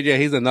JJ,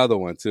 he's another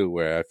one too,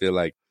 where I feel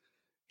like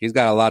he's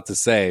got a lot to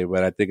say,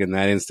 but I think in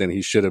that instant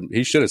he should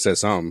have said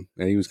something.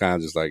 And he was kind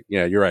of just like,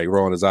 yeah, you're right.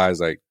 Rolling his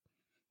eyes like,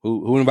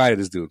 who invited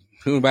this dude?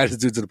 Who invited this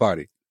dude to the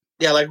party?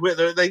 Yeah, like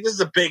this is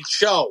a big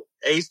show.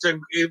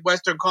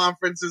 Western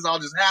conferences all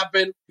just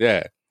happen.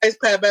 Yeah. It's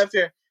Pat Bev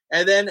here.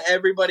 And then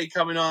everybody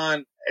coming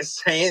on is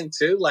saying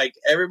too, like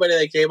everybody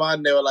that came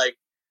on, they were like,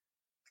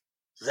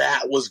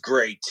 that was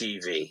great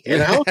TV.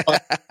 And I was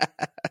like,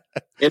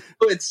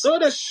 it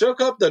sort of shook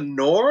up the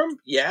norm,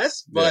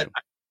 yes, but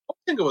I don't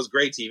think it was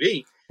great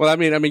TV. Well, I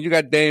mean, you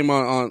got Dame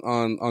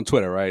on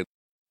Twitter, right?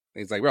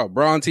 He's like,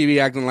 bro, on TV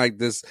acting like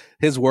this,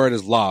 his word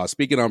is law,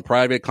 speaking on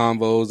private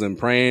convos and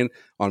praying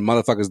on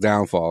motherfuckers'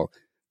 downfall.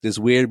 This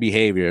weird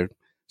behavior,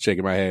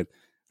 shaking my head.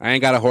 I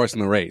ain't got a horse in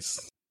the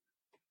race.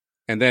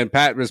 And then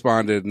Pat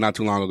responded not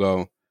too long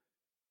ago,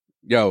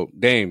 yo,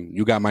 Dame,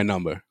 you got my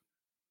number.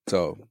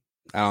 So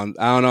I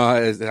don't know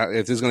if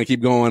this is going to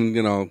keep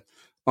going,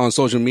 on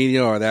social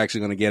media, or they're actually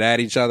going to get at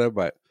each other.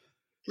 But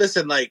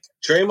listen, like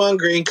Draymond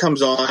Green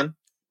comes on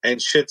and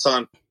shits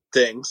on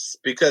things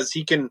because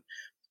he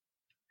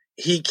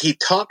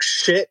talks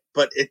shit,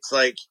 but it's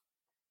like,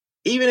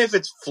 even if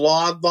it's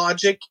flawed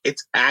logic,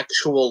 it's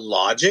actual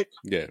logic.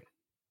 Yeah.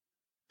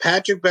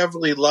 Patrick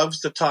Beverley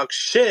loves to talk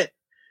shit,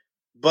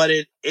 but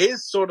it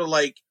is sort of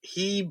like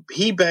he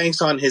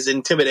banks on his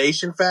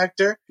intimidation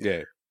factor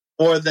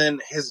more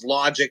than his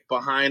logic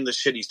behind the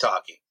shit he's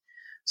talking.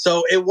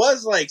 So it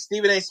was like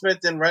Stephen A. Smith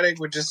and Reddick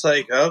were just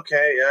like,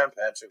 okay, yeah,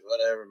 Patrick,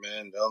 whatever,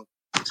 man. Don't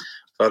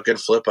fucking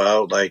flip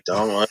out. Like,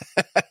 don't want.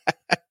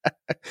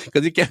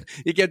 Because he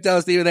kept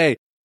telling Stephen A.,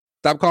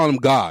 stop calling him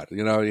God.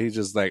 You know, he's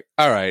just like,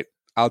 all right,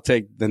 I'll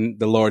take the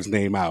Lord's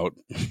name out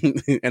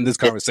in this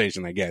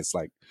conversation, I guess.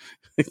 Like,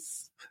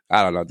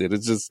 I don't know, dude.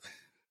 It's just,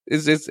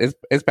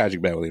 it's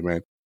Patrick Beverley,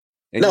 man.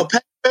 And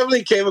Patrick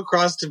Beverley came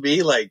across to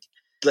me like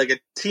a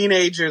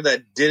teenager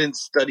that didn't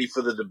study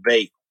for the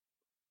debate.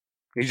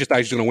 He just thought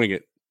he was going to wing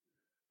it.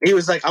 He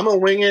was like, I'm going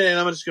to wing it and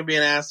I'm just going to be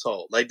an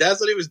asshole. Like, that's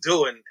what he was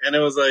doing. And it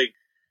was like,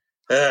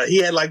 he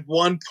had like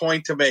one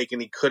point to make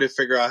and he couldn't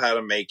figure out how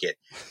to make it.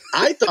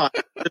 I thought,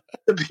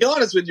 to be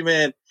honest with you,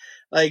 man,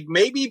 like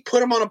maybe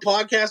put him on a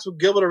podcast with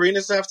Gilbert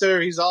Arenas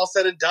after he's all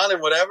said and done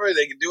and whatever.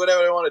 They can do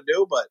whatever they want to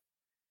do, but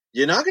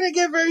you're not going to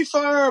get very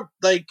far.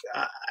 Like,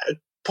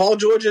 Paul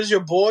George is your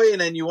boy and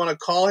then you want to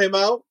call him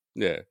out?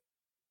 Yeah.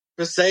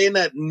 For saying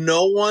that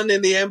no one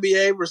in the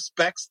NBA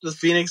respects the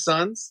Phoenix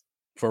Suns?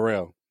 For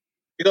real.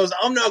 He goes,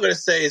 I'm not going to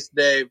say his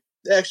name.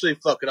 Actually,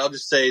 fuck it. I'll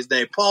just say his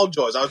name. Paul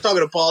George. I was talking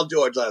to Paul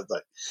George last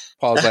night.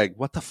 Paul's like,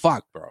 what the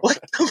fuck, bro?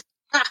 What the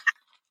fuck?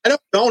 I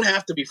don't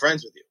have to be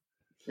friends with you.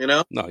 You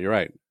know? No, you're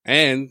right.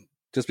 And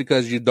just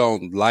because you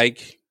don't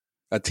like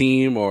a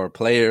team or a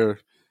player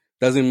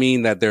doesn't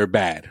mean that they're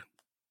bad.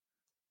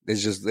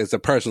 It's a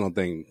personal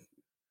thing,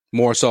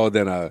 more so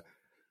than a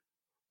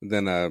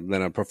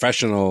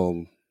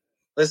professional.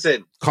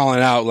 Listen,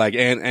 calling out like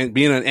and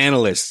being an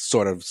analyst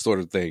sort of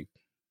thing.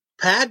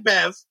 Pat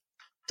Bev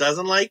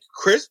doesn't like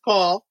Chris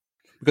Paul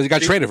because he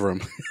got traded for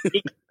him.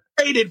 He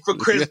traded for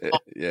Chris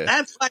Paul. Yeah.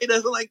 That's why he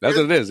doesn't like. That's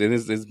Chris what it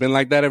is. It's been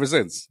like that ever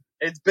since.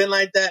 It's been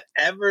like that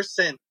ever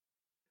since.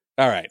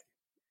 All right.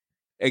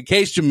 In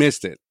case you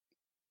missed it,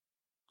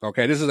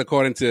 okay, this is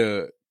according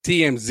to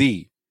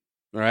TMZ.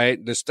 All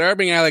right,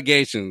 disturbing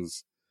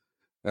allegations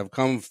have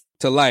come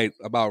to light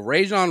about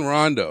Rajon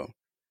Rondo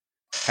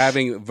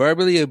having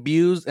verbally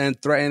abused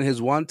and threatened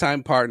his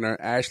one-time partner,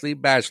 Ashley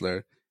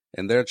Batchelor,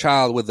 and their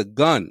child with a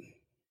gun.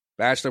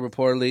 Batchelor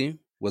reportedly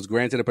was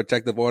granted a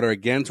protective order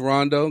against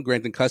Rondo,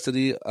 granting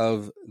custody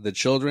of the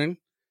children.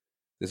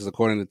 This is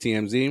according to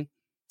TMZ.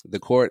 The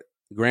court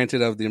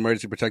granted of the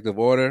emergency protective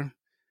order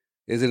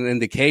is an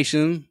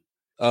indication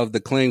of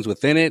the claims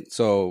within it.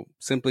 So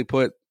simply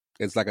put,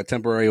 it's like a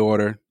temporary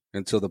order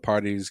until the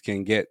parties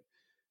can get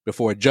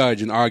before a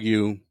judge and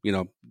argue,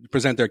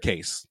 present their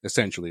case,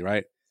 essentially,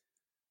 right?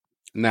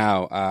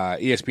 Now,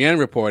 ESPN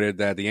reported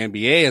that the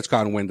NBA has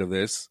caught wind of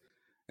this,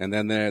 and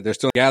then they're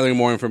still gathering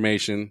more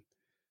information.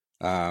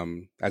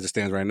 As it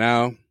stands right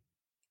now, it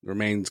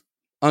remains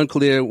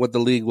unclear what the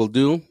league will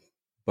do,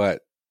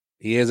 but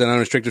he is an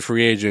unrestricted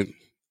free agent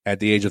at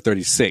the age of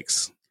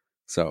 36.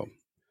 So,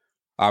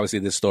 obviously,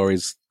 this story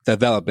is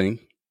developing,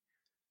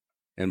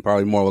 and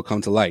probably more will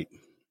come to light.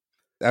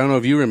 I don't know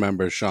if you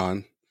remember,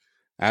 Sean,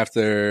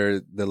 after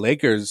the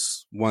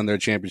Lakers won their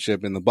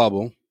championship in the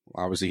bubble,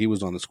 obviously he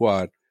was on the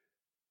squad,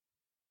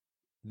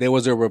 there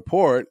was a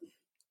report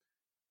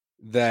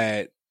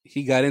that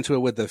he got into it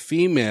with a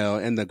female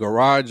in the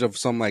garage of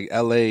some like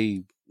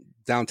LA,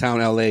 downtown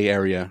LA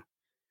area.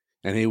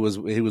 And he was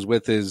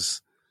with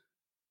his,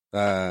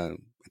 I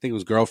think it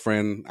was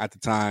girlfriend at the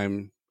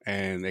time,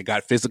 and it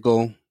got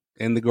physical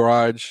in the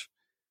garage.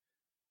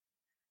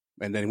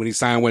 And then when he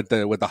signed with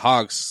the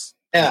Hawks,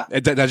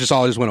 that just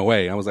all went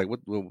away. I was like,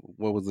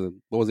 what was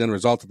the end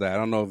result of that? I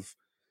don't know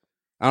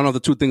if the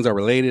two things are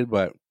related,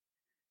 but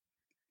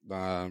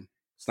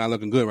it's not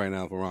looking good right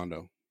now for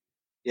Rondo.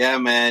 Yeah,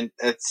 man.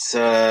 It's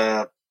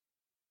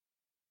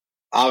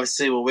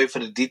obviously we'll wait for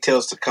the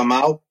details to come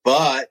out,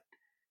 but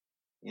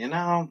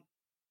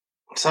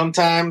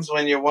sometimes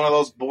when you're one of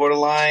those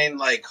borderline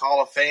like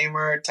Hall of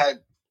Famer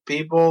type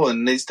people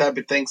and these type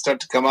of things start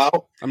to come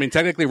out. I mean,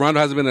 technically Rondo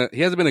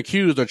hasn't been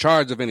accused or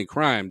charged of any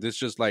crime. This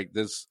just like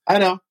this. I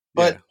know,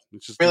 but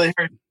it's just really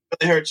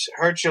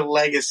hurts your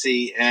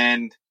legacy,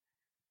 and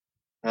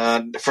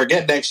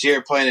forget next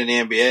year playing in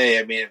the NBA.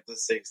 I mean, if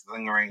this thing's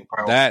lingering,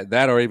 probably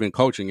that or even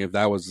coaching, if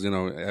that was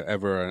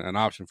ever an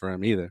option for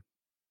him either.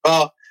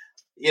 Well,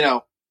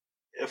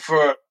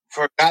 for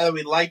a guy that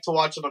we like to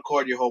watch on the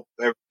court, you hope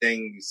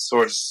everything's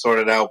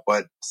sorted out. But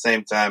at the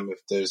same time, if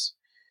there's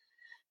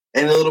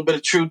any little bit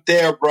of truth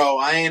there, bro,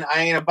 I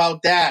ain't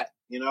about that.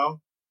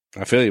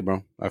 I feel you,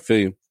 bro. I feel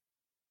you.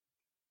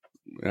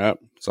 Yeah.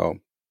 So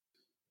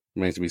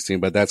remains to be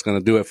seen, but that's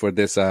gonna do it for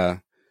this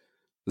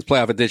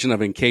playoff edition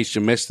of In Case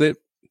You Missed It.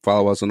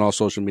 Follow us on all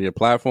social media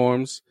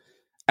platforms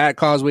at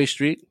Causeway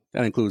Street.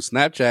 That includes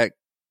Snapchat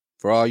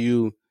for all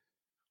you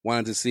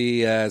wanted to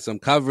see some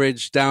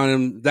coverage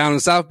down in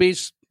South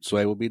Beach.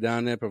 Sway will be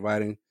down there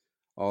providing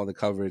all the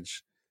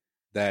coverage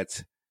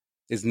that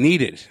is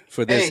needed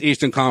for this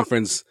Eastern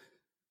Conference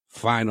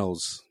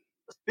Finals.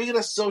 Speaking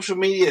of social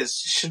media,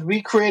 should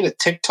we create a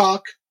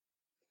TikTok?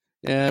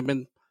 Yeah, I've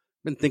been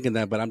thinking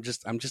that, but I'm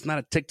just not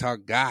a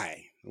TikTok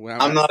guy.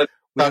 I'm not a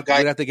TikTok guy.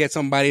 We'd have to get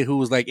somebody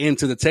who's like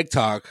into the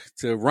TikTok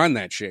to run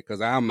that shit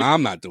because I'm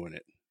not doing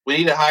it. We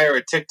need to hire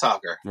a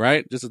TikToker,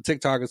 right? Just a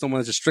TikToker, someone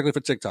that's just strictly for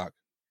TikTok.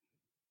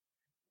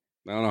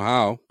 I don't know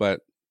how,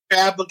 but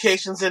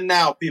applications in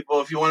now,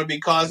 people. If you want to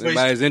be cosplay,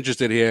 everybody's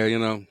interested here.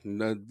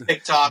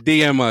 TikTok,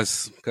 DM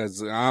us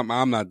because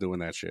I'm not doing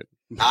that shit.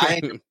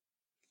 And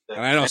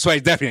I know Sway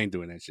definitely ain't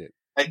doing that shit.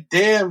 Like,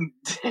 damn,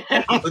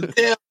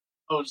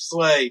 oh,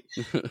 Sway.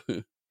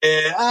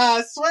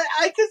 Yeah, Sway.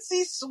 I could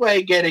see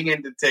Sway getting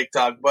into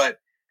TikTok, but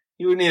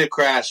he would need a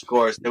crash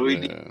course. We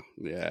need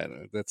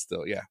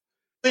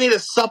a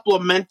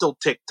supplemental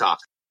TikTok.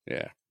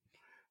 Yeah.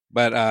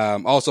 But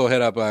also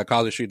hit up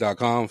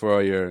collegestreet.com for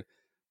all your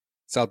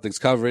Celtics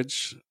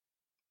coverage.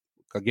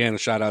 Again, a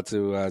shout out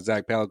to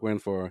Zach Peloquin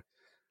for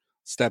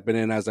stepping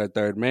in as our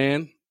third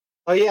man.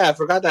 Oh, yeah. I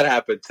forgot that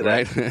happened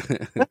today.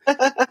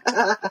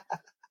 Right?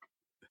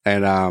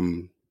 And I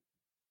don't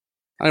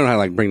know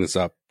how to bring this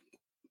up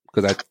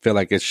because I feel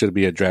like it should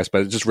be addressed.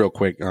 But just real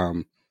quick,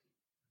 our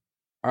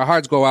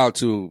hearts go out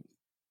to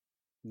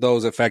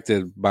those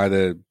affected by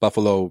the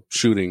Buffalo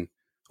shooting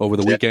over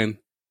the weekend.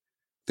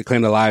 They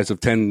claimed the lives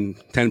of 10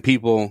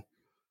 people,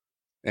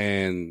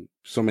 and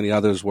so many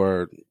others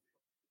were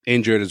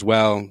injured as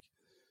well.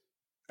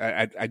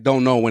 I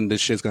don't know when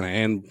this shit's going to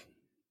end.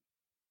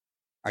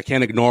 I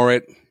can't ignore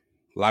it.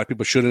 A lot of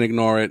people shouldn't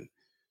ignore it.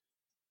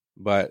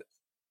 But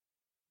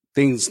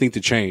things need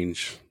to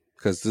change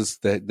because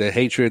the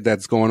hatred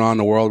that's going on in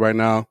the world right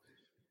now,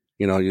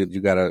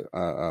 you got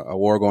a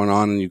war going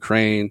on in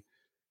Ukraine.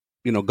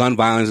 Gun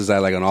violence is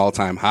at like an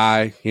all-time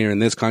high here in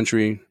this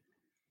country.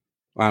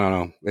 I don't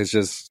know. It's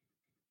just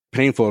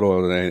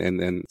painful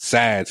and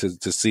sad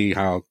to see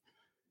how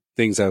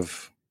things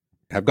have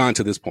gone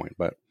to this point.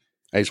 But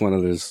I just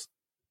wanted to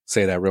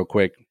say that real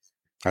quick.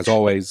 As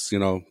always,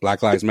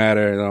 Black Lives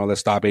Matter.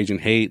 Let's stop Asian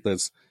hate.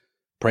 Let's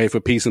pray for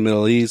peace in the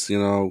Middle East.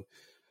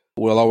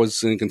 We'll always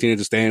continue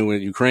to stand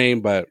with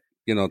Ukraine, but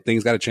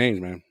things got to change,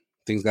 man.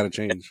 Things got to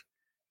change.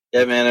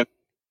 Yeah, man.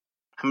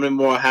 How many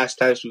more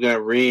hashtags we gonna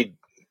read?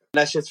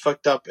 That shit's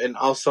fucked up, and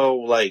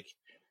also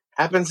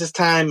happens this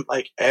time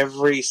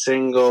every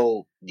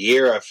single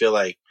year. I feel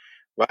like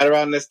right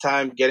around this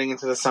time, getting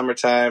into the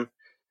summertime.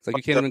 It's like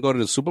you can't even go to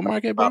the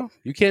supermarket, bro.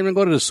 You can't even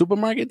go to the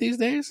supermarket these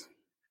days.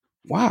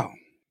 Wow,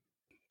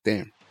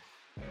 damn.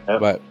 Yep.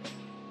 But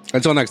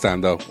until next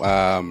time, though.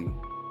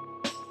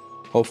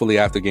 Hopefully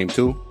after Game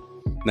 2,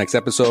 next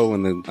episode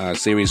when the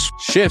series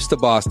shifts to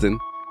Boston,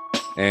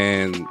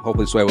 and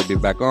hopefully Sway will be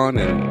back on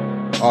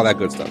and all that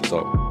good stuff. So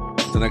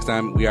until next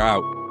time, we are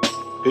out.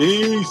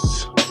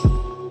 Peace.